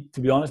to be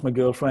honest, my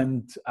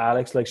girlfriend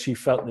Alex, like she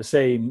felt the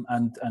same,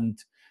 and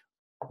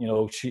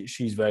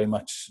she's very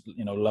much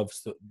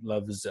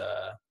loves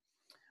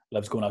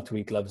going out to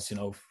eat, loves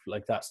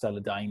like that style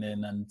of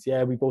dining, and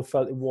we both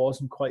felt it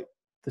wasn't quite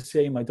the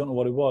same. I don't know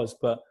what it was,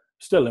 but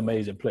still an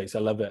amazing place. I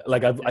love it.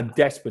 Like I'm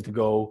desperate to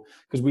go,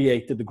 because we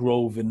ate at the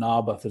Grove in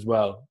Narberth as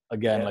well.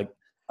 Again, like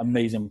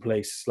amazing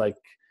place. Like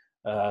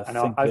I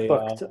know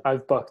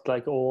I've booked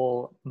like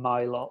all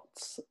my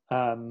lots.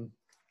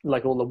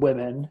 Like all the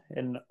women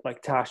in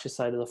like Tasha's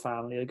side of the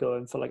family are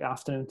going for like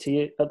afternoon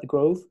tea at the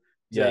Grove.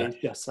 So it's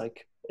just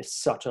like,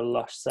 it's such a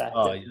lush set.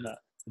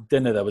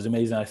 Dinner there was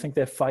amazing. I think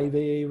they're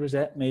 5AA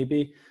Rosette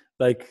maybe.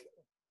 Like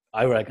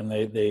I reckon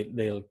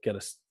they'll get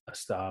a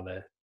star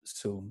there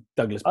soon.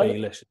 Douglas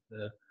Baelish,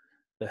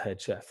 the head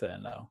chef there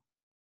now.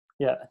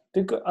 Yeah.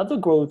 Are the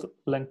Grove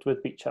linked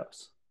with Beach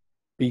House?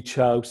 Beach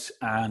House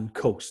and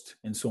Coast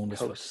in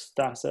Saundersfoot. Coast,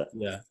 that's it.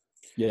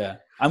 Yeah.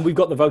 And we've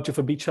got the voucher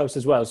for Beach House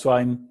as well.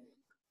 So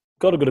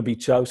got to go to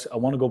Beach House. I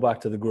want to go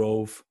back to the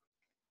Grove.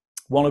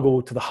 Want to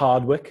go to the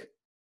Hardwick.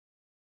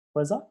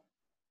 Where's that?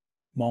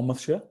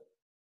 Monmouthshire.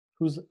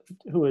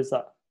 Who is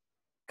that?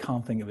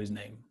 Can't think of his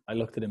name. I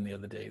looked at him the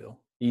other day though.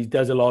 He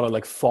does a lot of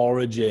like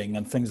foraging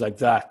and things like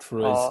that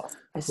for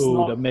his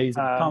food.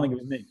 Amazing. Can't think of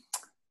his name.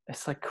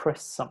 It's like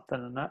Chris something,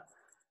 isn't it?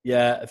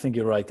 Yeah, I think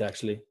you're right,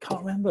 actually.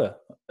 Can't remember.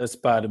 That's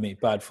bad of me,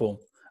 bad form.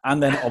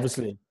 And then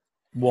obviously,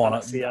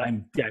 Anasia.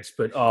 I'm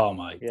desperate. Oh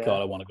my Yeah,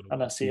 God, I want to go to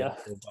Anasia.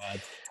 Anasia so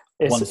bad.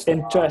 It's One star.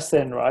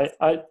 interesting, right?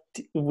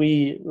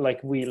 We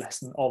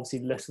listen, obviously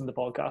listen to the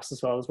podcast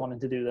as well as wanting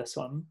to do this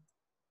one.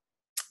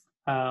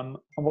 And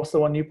what's the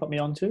one you put me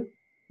on to?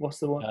 What's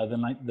the one?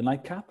 The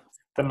nightcap.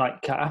 The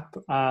Nightcap.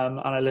 And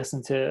I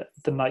listened to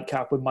the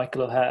Nightcap with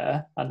Michael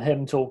O'Hare and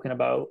him talking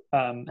about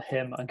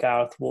him and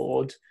Gareth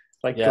Ward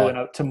going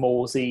out to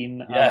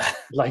Morzine, Yeah.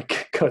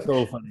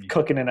 So funny.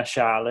 cooking in a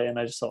chalet. And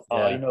I just thought, oh,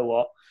 Yeah. you know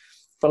what?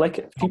 But I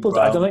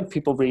don't think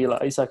people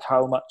realize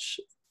how much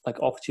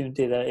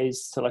opportunity there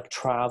is to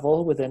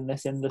travel within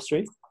this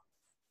industry.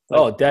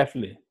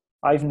 Definitely.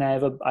 I've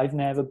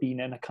never been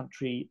in a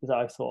country that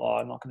I thought, oh,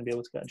 I'm not going to be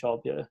able to get a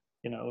job here.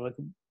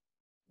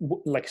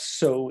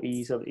 So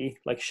easily.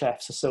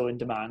 Chefs are so in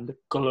demand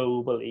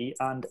globally,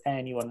 and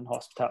anyone in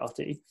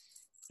hospitality.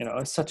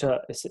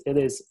 It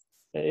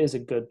is a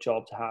good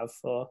job to have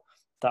for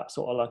that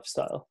sort of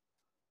lifestyle.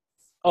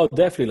 Oh,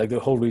 definitely. The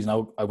whole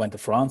reason I went to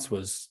France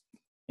was,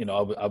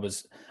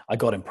 I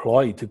got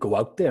employed to go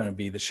out there and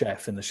be the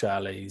chef in the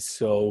chalets.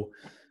 So,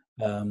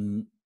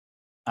 and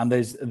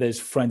there's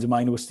friends of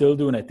mine who are still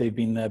doing it. They've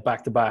been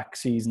back-to-back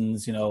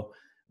seasons,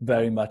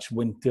 very much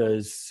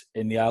winters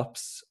in the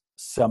Alps,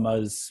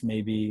 summers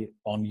maybe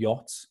on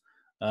yachts.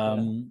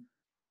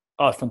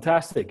 Oh,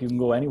 fantastic. You can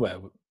go anywhere,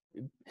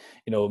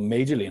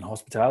 majorly in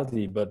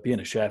hospitality, but being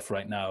a chef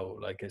right now,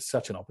 it's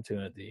such an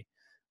opportunity.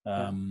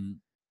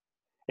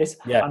 It's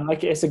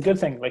a good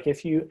thing.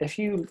 If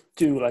you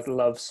do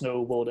love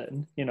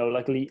snowboarding,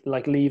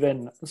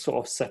 leaving sort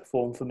of sixth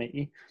form for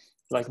me,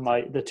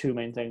 the two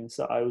main things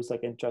that I was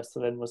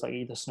interested in was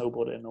either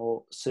snowboarding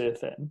or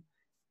surfing,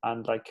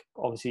 and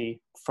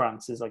obviously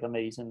France is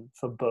amazing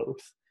for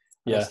both.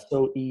 And it's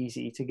so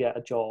easy to get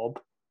a job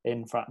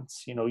in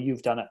France.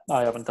 You've done it.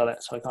 I haven't done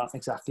it, so I can't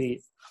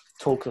exactly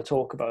talk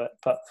about it.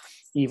 But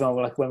even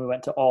when we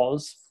went to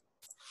Oz,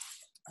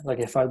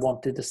 if I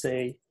wanted to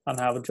stay and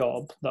have a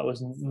job, that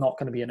was not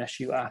going to be an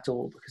issue at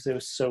all, because there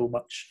was so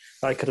much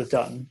I could have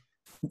done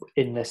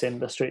in this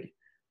industry.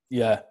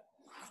 Yeah.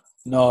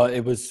 No,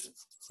 it was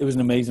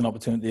an amazing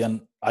opportunity,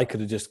 and I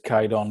could have just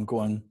carried on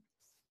going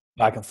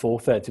back and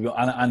forth there, to be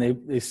honest. And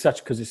it's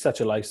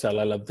such a lifestyle.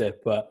 I loved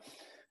it. But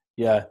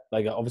yeah,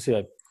 obviously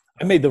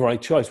I made the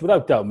right choice,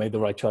 without doubt. Made the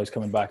right choice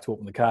coming back to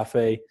open the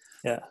cafe.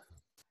 Yeah.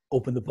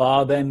 Opened the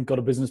bar, then got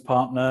a business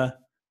partner,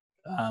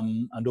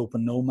 and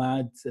opened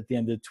Nomad at the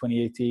end of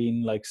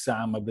 2018.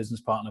 Sam, my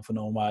business partner for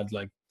Nomad,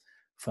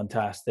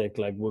 fantastic.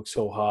 Worked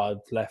so hard.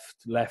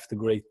 Left a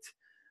great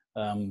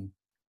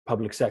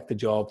public sector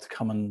job to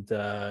come and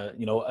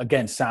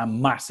again,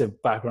 Sam,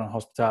 massive background in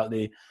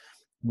hospitality.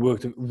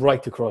 Worked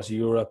right across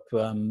Europe.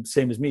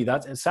 Same as me.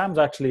 Sam's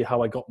actually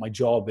how I got my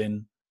job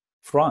in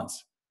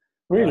France.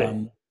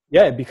 Really?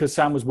 Yeah, because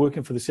Sam was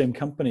working for the same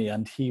company,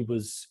 and he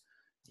was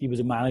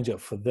a manager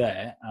for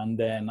there. And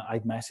then I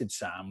messaged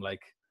Sam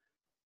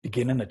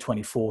beginning of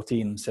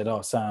 2014 and said,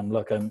 "Oh, Sam,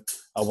 look, I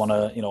want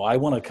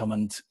to come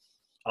and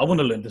I want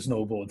to learn to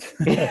snowboard."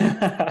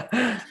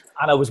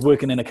 And I was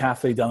working in a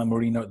cafe down in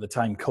Marina at the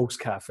time, Coast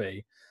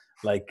Cafe,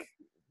 a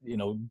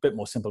bit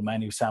more simple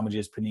menu,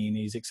 sandwiches,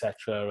 paninis,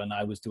 etc. And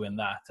I was doing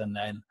that. And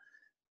then,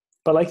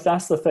 but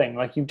that's the thing.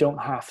 You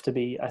don't have to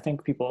be. I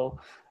think people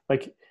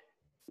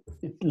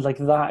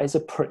that is a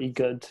pretty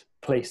good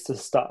place to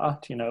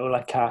start.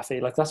 Cafe.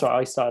 That's where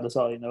I started as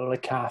well.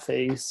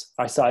 Cafes.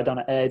 I started down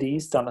at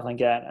Eddie's, down at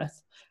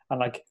Llangennith,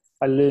 and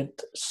I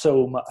learned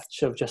so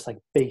much of just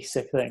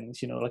basic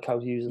things. How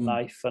to use a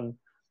knife and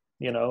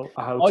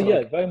how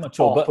to very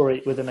much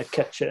operate within a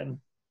kitchen.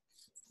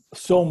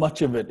 So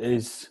much of it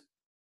is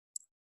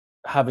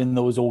having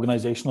those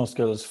organizational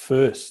skills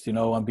first,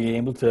 and being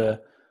able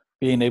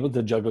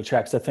to juggle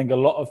checks. I think a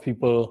lot of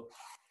people,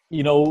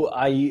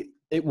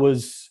 it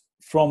was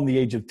from the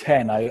age of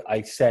 10, I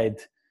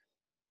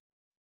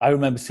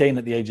remember saying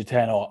at the age of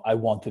 10, I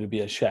wanted to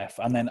be a chef.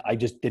 And then I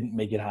just didn't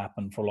make it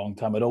happen for a long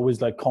time. I'd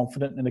always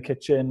confident in the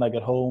kitchen, at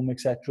home,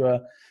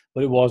 etc.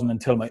 But it wasn't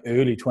until my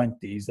early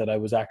 20s that I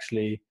was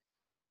actually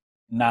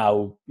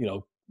now,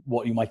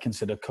 what you might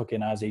consider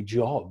cooking as a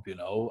job,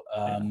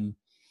 And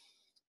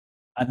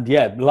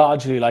yeah,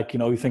 largely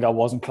you think I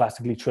wasn't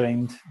classically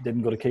trained,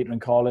 didn't go to catering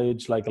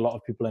college, a lot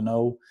of people I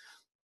know.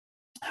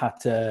 Had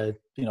to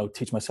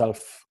teach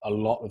myself a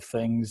lot of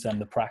things, and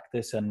the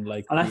practice, and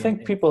I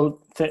think people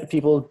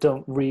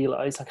don't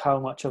realize how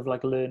much of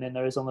learning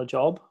there is on the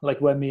job.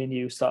 When me and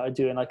you started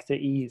doing the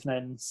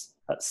evenings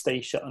at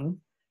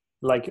Station,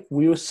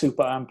 we were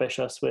super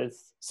ambitious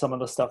with some of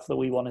the stuff that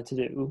we wanted to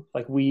do.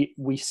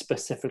 We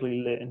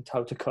specifically learned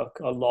how to cook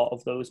a lot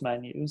of those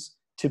menus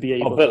to be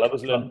able Bill, I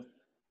was learning.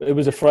 It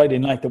was a Friday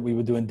night that we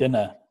were doing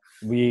dinner.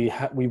 We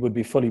would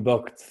be fully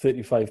booked,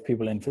 35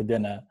 people in for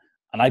dinner,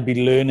 and I'd be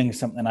learning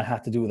something I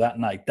had to do that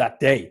night, that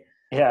day.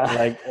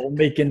 Yeah. Or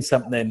making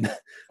something that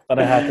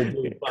I had to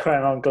do.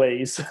 Crème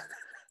anglaise.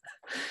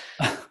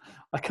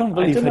 I can't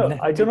believe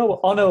I don't know.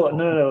 Oh,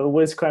 no. It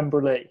was crème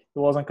brulee. It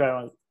wasn't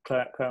crème.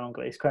 creme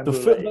anglaise, creme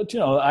brulee. But, you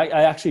know,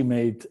 I actually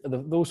made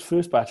those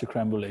first batch of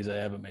creme brulees I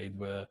ever made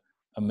were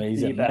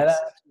amazing. The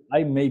best.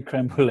 I made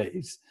creme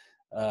brulees.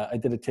 I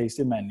did a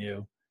tasting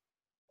menu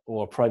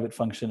or a private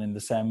function in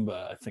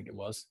December, I think it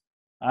was.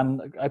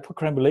 And I put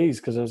creme brulees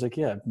because I was like,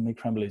 yeah, make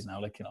creme brulees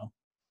now. Like, you know,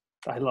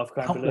 I love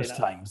creme brulee. Countless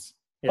times.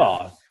 Yeah.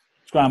 Oh,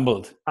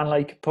 scrambled. And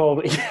like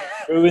probably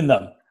Ruin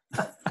them.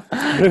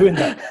 Ruin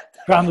them.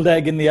 Scrambled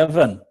egg in the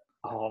oven.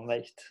 Oh,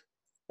 mate.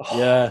 Oh,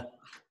 yeah.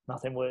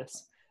 Nothing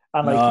worse.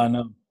 And like,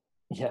 no.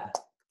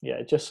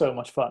 Yeah, just so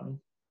much fun.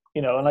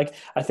 You know, and like,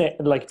 I think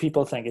like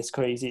people think it's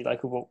crazy,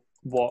 like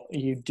what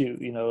you do,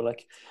 you know,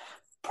 like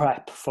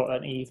prep for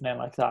an evening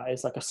like that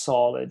is like a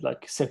solid,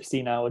 like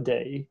 16-hour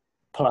day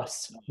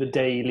plus the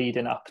day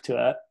leading up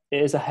to it.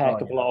 It is a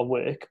heck of a lot of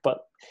work,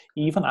 but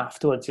even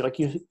afterwards,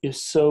 you're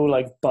so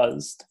like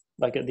buzzed,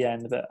 like at the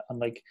end of it. And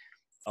like,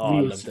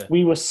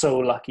 we were so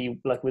lucky,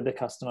 like with the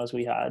customers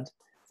we had,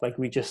 like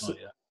we just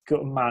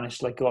managed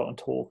to like go out and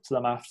talk to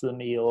them after the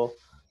meal.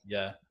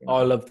 Yeah.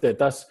 I loved it.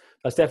 That's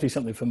definitely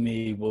something for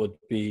me would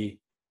be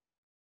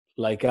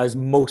like, as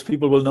most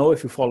people will know,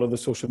 if you follow the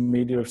social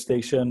media of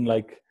Station,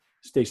 like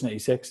Station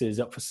 86 is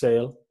up for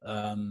sale.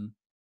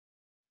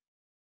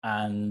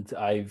 And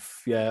I've,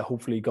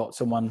 hopefully got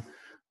someone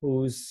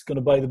who's going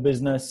to buy the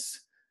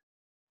business,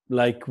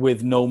 like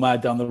with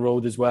Nomad down the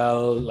road as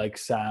well. Like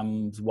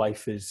Sam's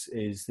wife is,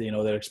 you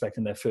know, they're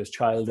expecting their first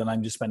child and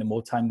I'm just spending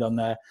more time down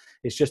there.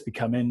 It's just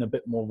becoming a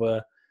bit more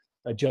of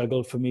a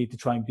juggle for me to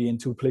try and be in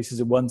two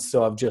places at once.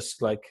 So I've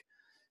just like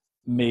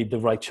made the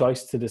right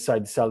choice to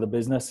decide to sell the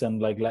business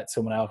and like let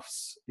someone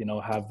else, you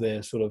know, have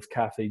their sort of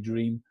cafe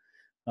dream.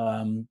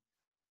 But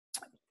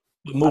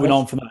moving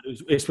on from that,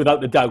 it's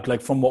without a doubt,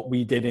 like from what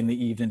we did in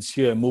the evenings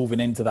here, moving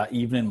into that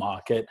evening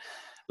market,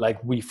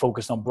 like we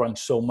focused on brunch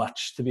so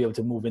much. To be able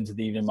to move into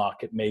the evening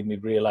market made me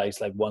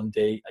realize like one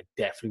day I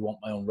definitely want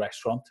my own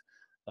restaurant.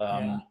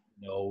 You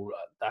know,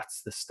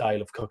 that's the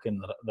style of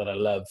cooking that I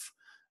love.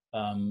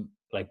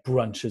 Like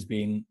brunch has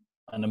been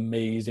an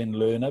amazing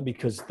learner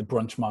because the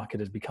brunch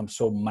market has become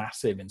so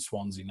massive in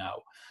Swansea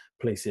now.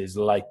 Places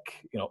like,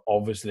 you know,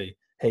 obviously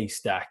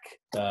Haystack,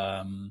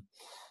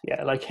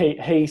 like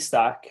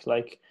Haystack,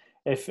 like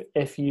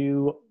if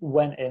you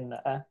went in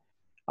there,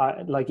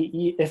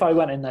 if I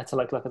went in there to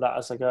like look at that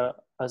as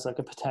like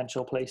a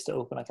potential place to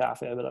open a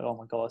cafe, I'd be like, oh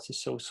my god, this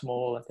is so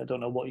small, like I don't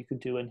know what you could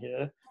do in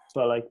here.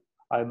 But like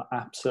I'd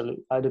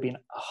have been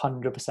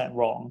 100%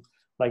 wrong.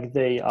 Like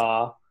they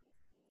are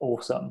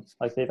awesome.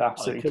 Like they've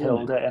absolutely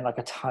killed it in like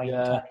a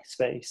tiny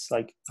space.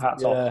 Like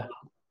hats off.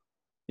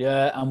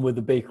 Yeah, and with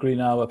the bakery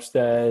now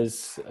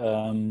upstairs,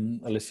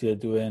 Alicia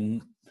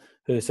doing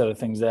her set of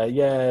things there.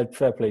 Yeah,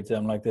 fair play to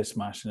them. Like they're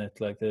smashing it.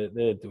 Like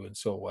they're doing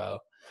so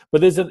well.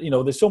 But there's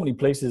so many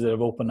places that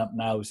have opened up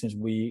now since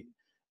we've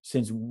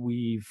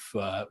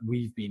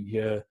been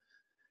here.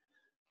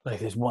 Like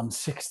there's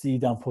 160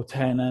 down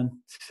Portennant.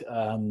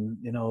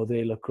 You know,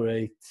 they look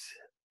great.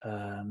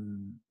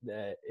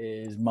 There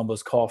is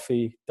Mumbles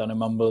Coffee down in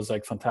Mumbles,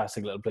 like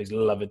fantastic little place.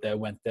 Love it there.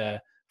 Went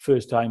there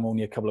first time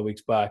only a couple of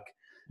weeks back.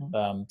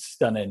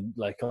 Stunning.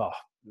 Like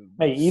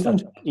mate,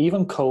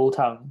 even Coal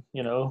Town,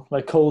 you know,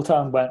 like Coal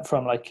Town went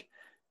from like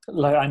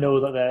I know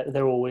that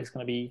they're always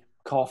going to be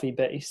coffee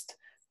based,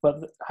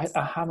 but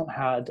I haven't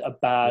had a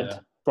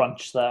bad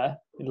brunch there.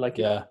 Like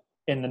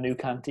in the new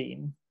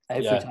canteen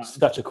every time.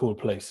 Such a cool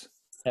place.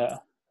 Yeah.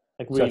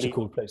 Like really, such a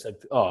cool place.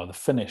 Like the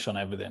finish on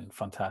everything,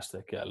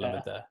 fantastic. Yeah, love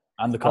it there,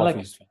 and the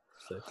coffee's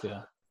fantastic.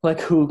 Yeah, like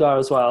Hoogar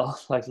as well.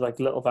 Like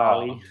Little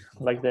Valley,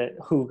 like the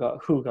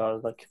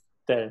Hoogar, like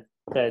they're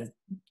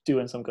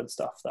doing some good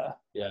stuff there.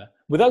 Yeah,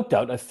 without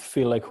doubt, I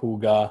feel like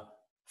Hoogar,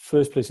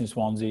 first place in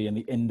Swansea, and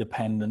the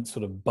independent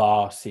sort of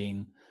bar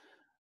scene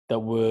that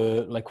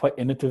were like quite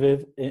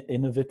innovative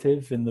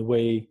in the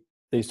way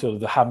they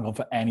haven't gone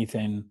for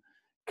anything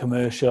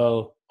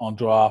commercial on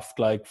draft,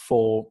 like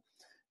four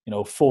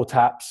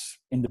taps,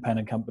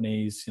 independent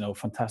companies, you know,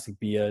 fantastic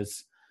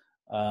beers,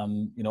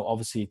 you know,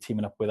 obviously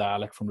teaming up with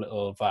Alec from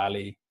Little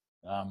Valley,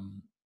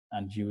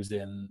 and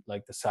using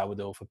like the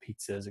sourdough for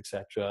pizzas,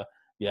 etc.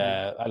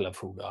 Yeah, I love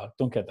Hoogar.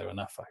 Don't get there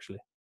enough, actually.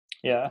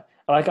 Yeah,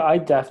 like I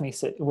definitely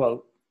say,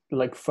 well,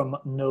 like from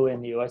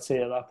knowing you, I'd say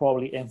that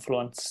probably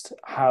influenced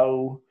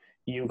how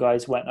you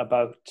guys went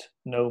about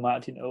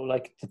Nomad, you know,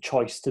 like the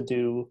choice to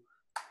do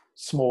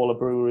smaller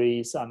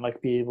breweries and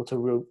like be able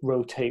to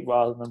rotate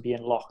rather than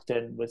being locked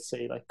in with,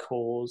 say, like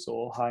Coors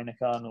or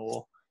Heineken,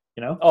 or,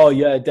 you know. Oh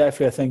yeah,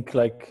 definitely. I think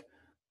like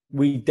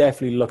we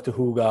definitely looked to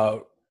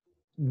Hoogar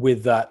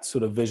with that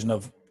sort of vision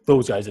of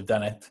those guys have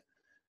done it,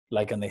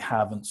 like, and they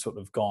haven't sort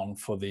of gone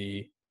for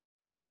the,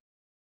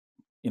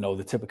 you know,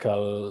 the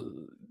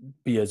typical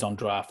beers on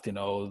draft, you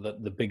know,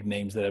 the big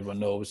names that everyone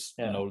knows.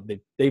 You know,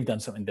 they've done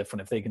something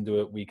different. If they can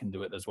do it, we can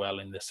do it as well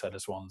in this side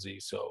of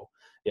Swansea. So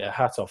yeah,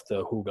 hats off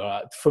to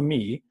Hoogar. For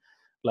me,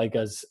 like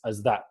as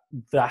that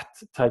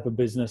type of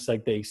business,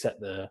 like they set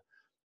they're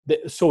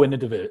so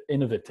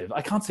innovative.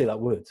 I can't say that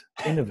word,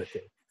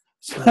 innovative.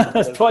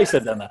 That's twice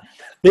I've done that.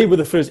 They were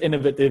the first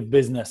innovative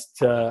business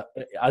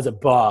as a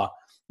bar,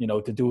 you know,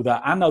 to do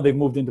that. And now they've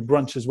moved into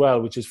brunch as well,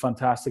 which is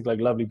fantastic,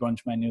 like lovely brunch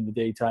menu in the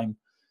daytime.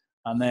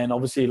 And then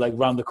obviously like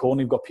round the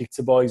corner, you've got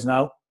Pizza Boys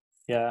now.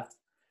 Yeah,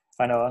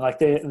 I know. And like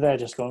they're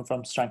just going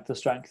from strength to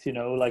strength, you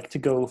know, like to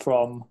go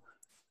from,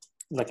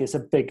 like it's a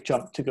big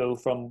jump to go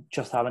from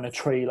just having a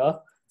trailer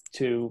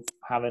to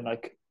having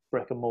like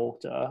brick and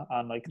mortar,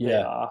 and like they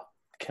are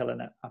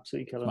killing it,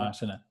 absolutely killing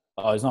Smashing it.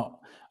 Oh, it's not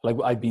like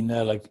I've been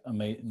there, like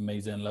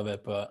amazing, love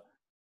it, but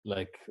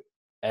like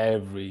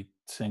every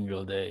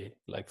single day,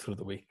 like through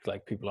the week,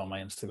 like people on my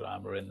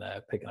Instagram are in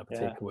there picking up a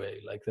takeaway,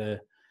 like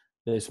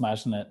they're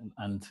smashing it.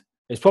 And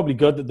it's probably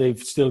good that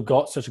they've still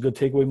got such a good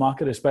takeaway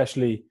market,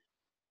 especially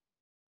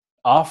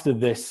after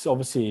this.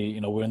 Obviously, you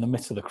know, we're in the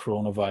midst of the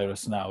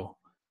coronavirus now,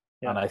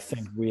 and I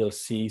think we'll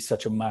see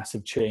such a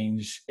massive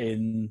change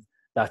in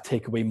that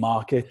takeaway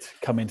market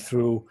coming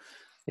through.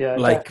 Yeah,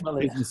 like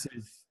definitely.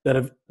 Businesses that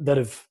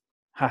have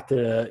had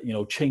to, you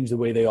know, change the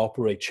way they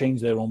operate,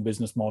 change their own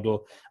business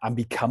model, and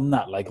become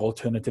that like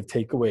alternative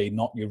takeaway,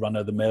 not your run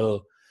of the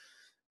mill,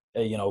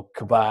 you know,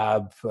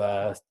 kebab,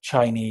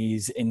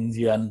 Chinese,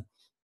 Indian.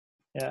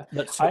 Yeah,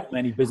 that so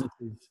many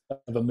businesses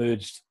have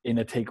emerged in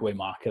a takeaway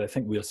market. I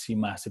think we'll see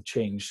massive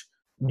change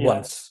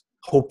once,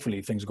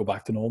 hopefully, things go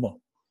back to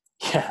normal.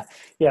 Yeah,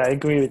 I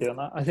agree with you on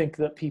that. I think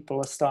that people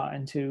are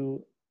starting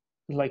to,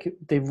 like,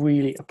 they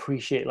really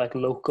appreciate like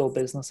local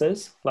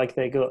businesses. Like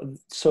they got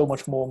so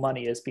much more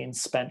money is being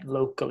spent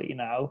locally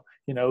now,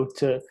 you know,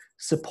 to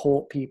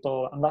support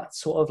people. And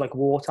that's sort of like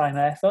wartime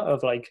effort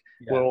of like,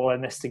 we're all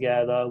in this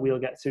together, we'll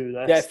get through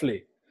this.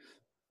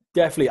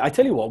 Definitely. I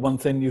tell you what, one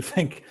thing, you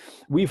think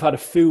we've had a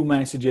few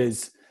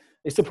messages,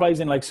 it's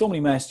surprising, like so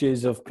many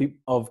messages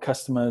of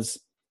customers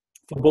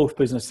for both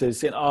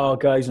businesses saying, oh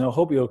guys, you know,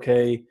 hope you're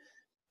okay.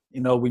 You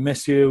know, we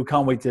miss you.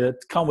 Can't wait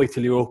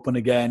till you're open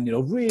again. You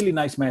know, really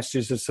nice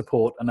messages of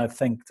support. And I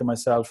think to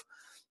myself,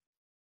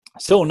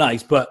 so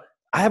nice. But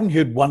I haven't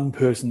heard one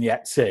person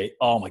yet say,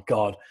 "Oh my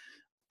God,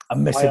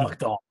 I'm missing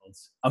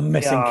McDonald's. I'm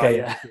missing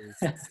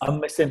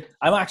KFC.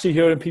 I'm actually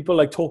hearing people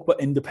like talk about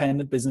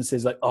independent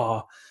businesses, like,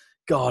 oh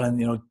God, and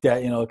you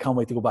know, can't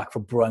wait to go back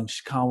for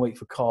brunch. Can't wait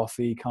for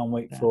coffee. Can't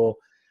wait for.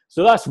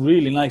 So that's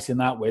really nice in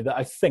that way. That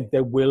I think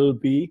there will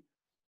be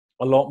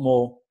a lot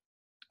more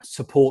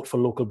support for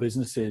local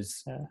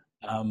businesses.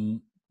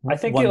 I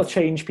think it'll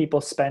change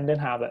people's spending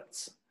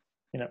habits.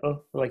 You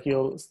know, like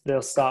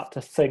they'll start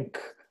to think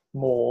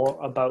more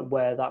about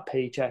where that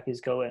paycheck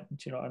is going. Do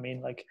you know what I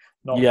mean? Like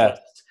not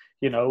just,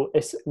 you know,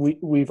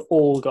 we've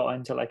all got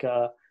into like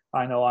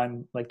I know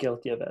I'm like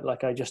guilty of it.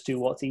 Like I just do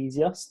what's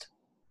easiest.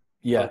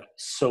 Like,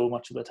 so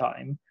much of the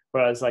time.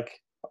 Whereas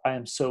like I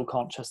am so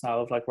conscious now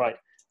of like, right,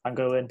 I'm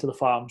going to the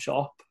farm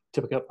shop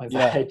to pick up my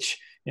veg,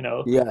 you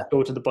know,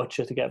 go to the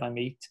butcher to get my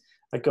meat.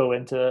 I go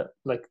into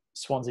like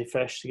Swansea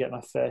Fish to get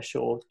my fish,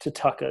 or to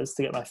Tucker's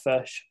to get my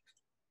fish,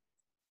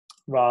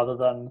 rather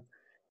than,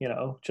 you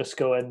know, just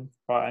going,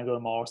 right, I'm going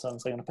to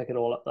Morrison's, I'm going to pick it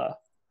all up there.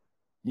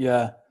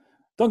 Yeah.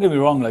 Don't get me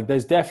wrong, like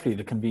there's definitely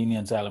the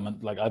convenience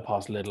element. Like I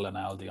pass Lidl and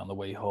Aldi on the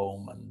way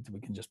home and we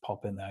can just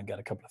pop in there and get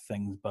a couple of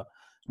things. But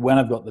when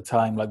I've got the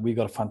time, like we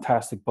got a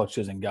fantastic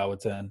butchers in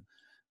Gowerton,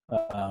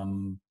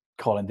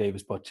 Colin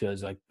Davis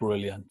Butchers, like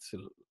brilliant,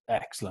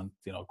 excellent,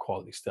 you know,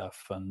 quality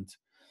stuff.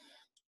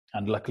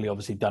 And luckily,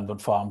 obviously, Dunbourne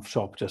Farm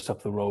Shop just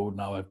up the road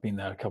now. I've been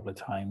there a couple of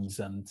times,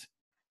 and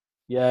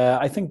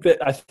I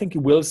think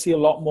you will see a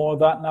lot more of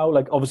that now.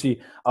 Like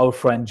obviously, our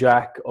friend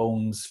Jack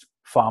owns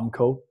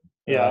Farmco.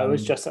 Yeah, I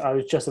was just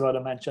about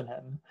to mention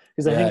him,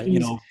 because I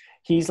think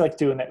he's like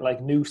doing it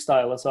like new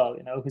style as well.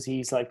 You know, because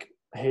he's like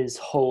his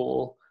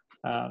whole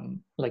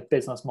like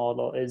business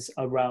model is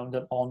around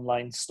an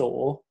online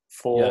store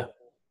for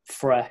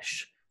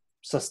fresh,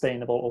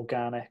 sustainable,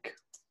 organic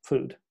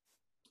food.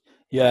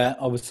 Yeah,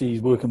 obviously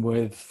he's working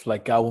with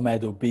like Gower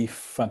Meadow Beef,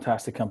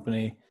 fantastic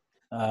company,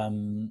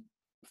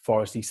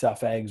 Forest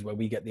Esaff Eggs, where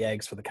we get the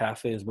eggs for the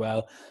cafe as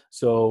well.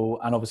 So,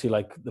 and obviously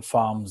like the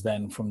farms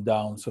then from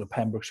down sort of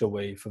Pembrokeshire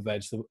way for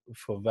veg.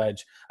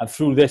 And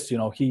through this, you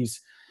know, he's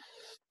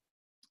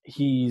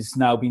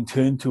now been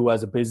turned to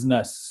as a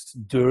business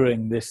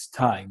during this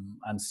time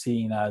and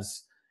seen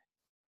as,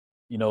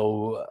 you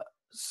know,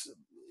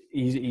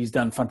 he's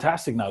done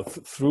fantastic now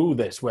through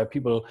this, where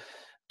people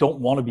don't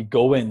want to be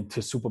going to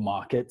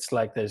supermarkets.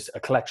 Like there's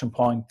a collection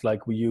point, like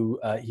he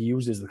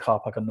uses the car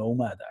park at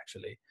Nomad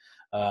actually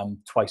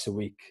twice a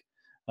week,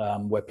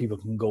 where people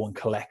can go and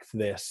collect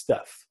their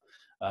stuff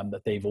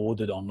that they've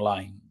ordered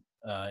online.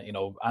 You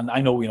know, and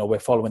I know, you know, we're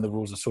following the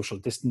rules of social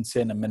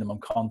distancing and minimum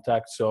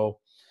contact. So,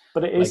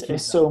 but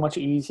it's so much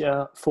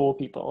easier for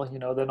people. You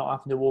know, they're not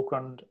having to walk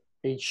around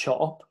a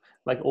shop.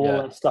 Like all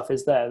that stuff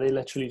is there. They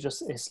literally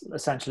just, it's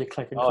essentially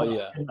click and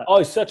collect.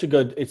 It's such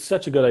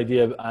a good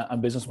idea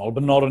and business model.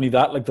 But not only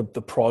that, like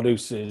the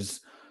produce is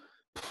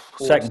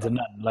second to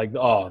none. Like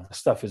the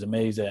stuff is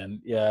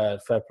amazing. Yeah,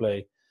 fair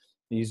play.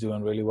 He's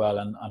doing really well,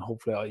 and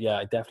hopefully,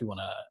 I definitely want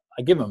to.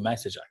 I gave him a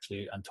message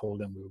actually and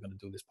told him we were going to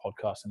do this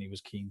podcast, and he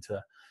was keen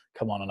to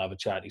come on and have a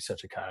chat. He's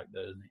such a character,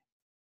 isn't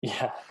he?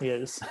 Yeah, he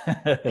is.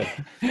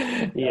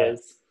 He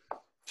is.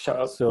 Shut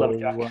up, so, love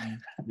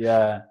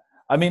Jack.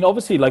 I mean,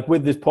 obviously, like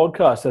with this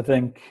podcast, I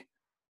think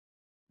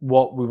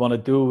what we want to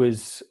do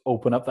is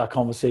open up that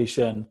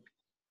conversation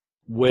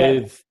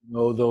with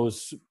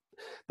those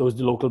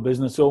local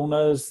business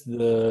owners,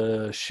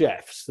 the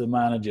chefs, the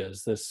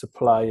managers, the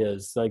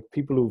suppliers, like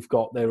people who've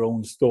got their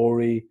own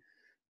story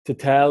to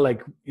tell.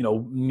 Like,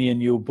 me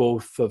and you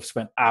both have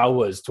spent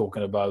hours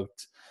talking about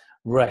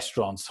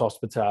restaurants,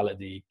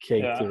 hospitality,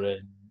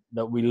 catering,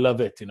 that we love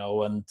it,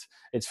 and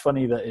it's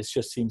funny that it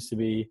just seems to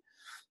be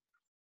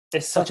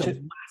such a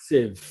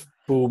massive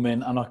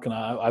booming.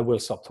 I will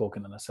stop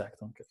talking in a sec,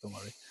 don't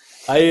worry.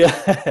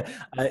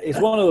 It's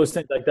one of those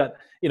things like that,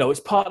 it's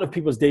part of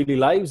people's daily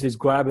lives is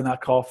grabbing that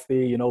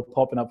coffee,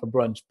 popping up for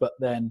brunch. But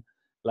then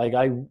like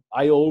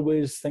I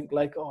always think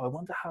like, I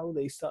wonder how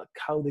they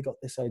got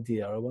this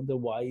idea. I wonder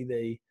why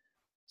they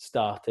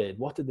started.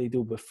 What did they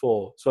do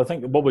before? So I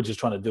think what we're just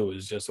trying to do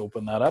is just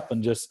open that up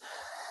and just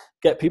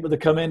get people to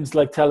come in to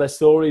like tell their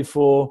story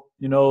for,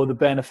 the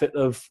benefit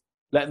of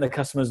letting the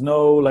customers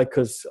know, like,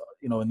 because,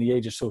 in the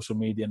age of social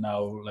media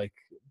now, like,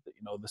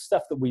 the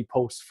stuff that we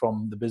post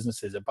from the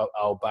businesses about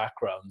our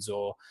backgrounds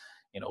or,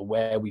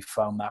 where we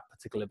found that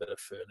particular bit of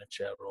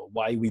furniture or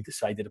why we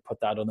decided to put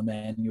that on the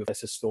menu, if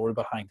there's a story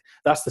behind,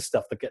 that's the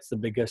stuff that gets the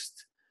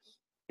biggest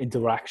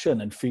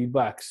interaction and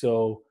feedback.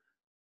 So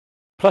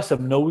plus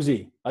I'm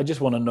nosy. I just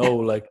want to know,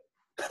 like,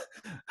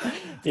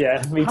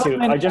 yeah, me too.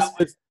 How many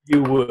hours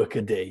you work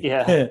a day?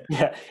 Yeah.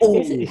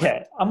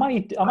 Am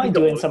I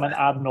doing something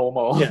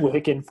abnormal,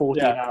 working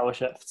 14-hour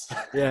shifts?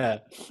 Yeah,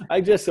 I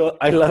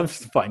love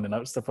finding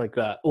out stuff like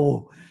that.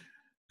 Oh,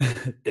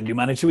 did you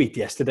manage to eat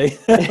yesterday?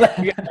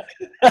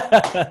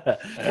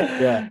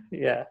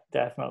 Yeah,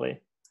 definitely.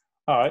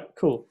 All right,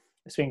 cool.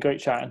 It's been great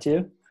chatting to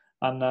you,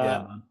 and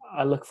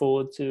I look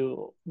forward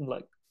to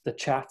like the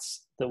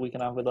chats that we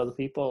can have with other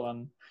people.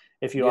 And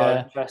if you are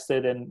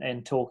interested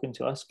in talking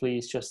to us,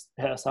 please just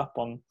hit us up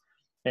on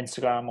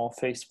Instagram or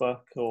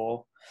Facebook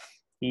or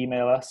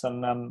email us,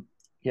 and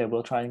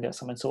we'll try and get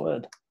something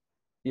sorted.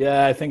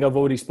 Yeah, I think I've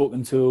already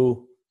spoken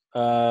to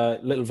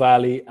Little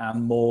Valley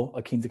and more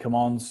are keen to come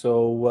on.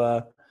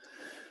 So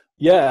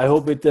I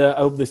hope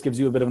this gives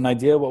you a bit of an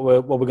idea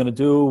what we're going to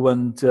do.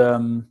 And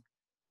during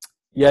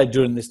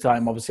this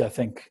time, obviously, I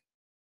think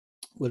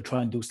we'll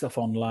try and do stuff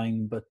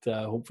online, but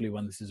hopefully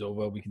when this is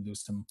over, we can do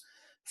some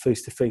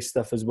face-to-face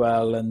stuff as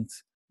well. And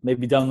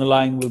maybe down the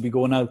line, we'll be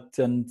going out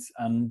and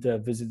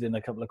visiting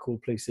a couple of cool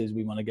places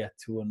we want to get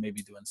to, and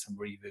maybe doing some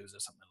reviews or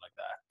something like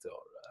that.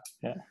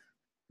 Or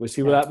we'll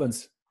see what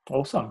happens.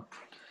 Awesome.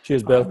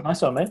 Cheers, Bill.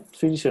 Nice one, mate.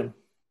 See you soon.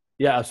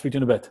 Yeah, I'll speak to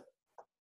you in a bit.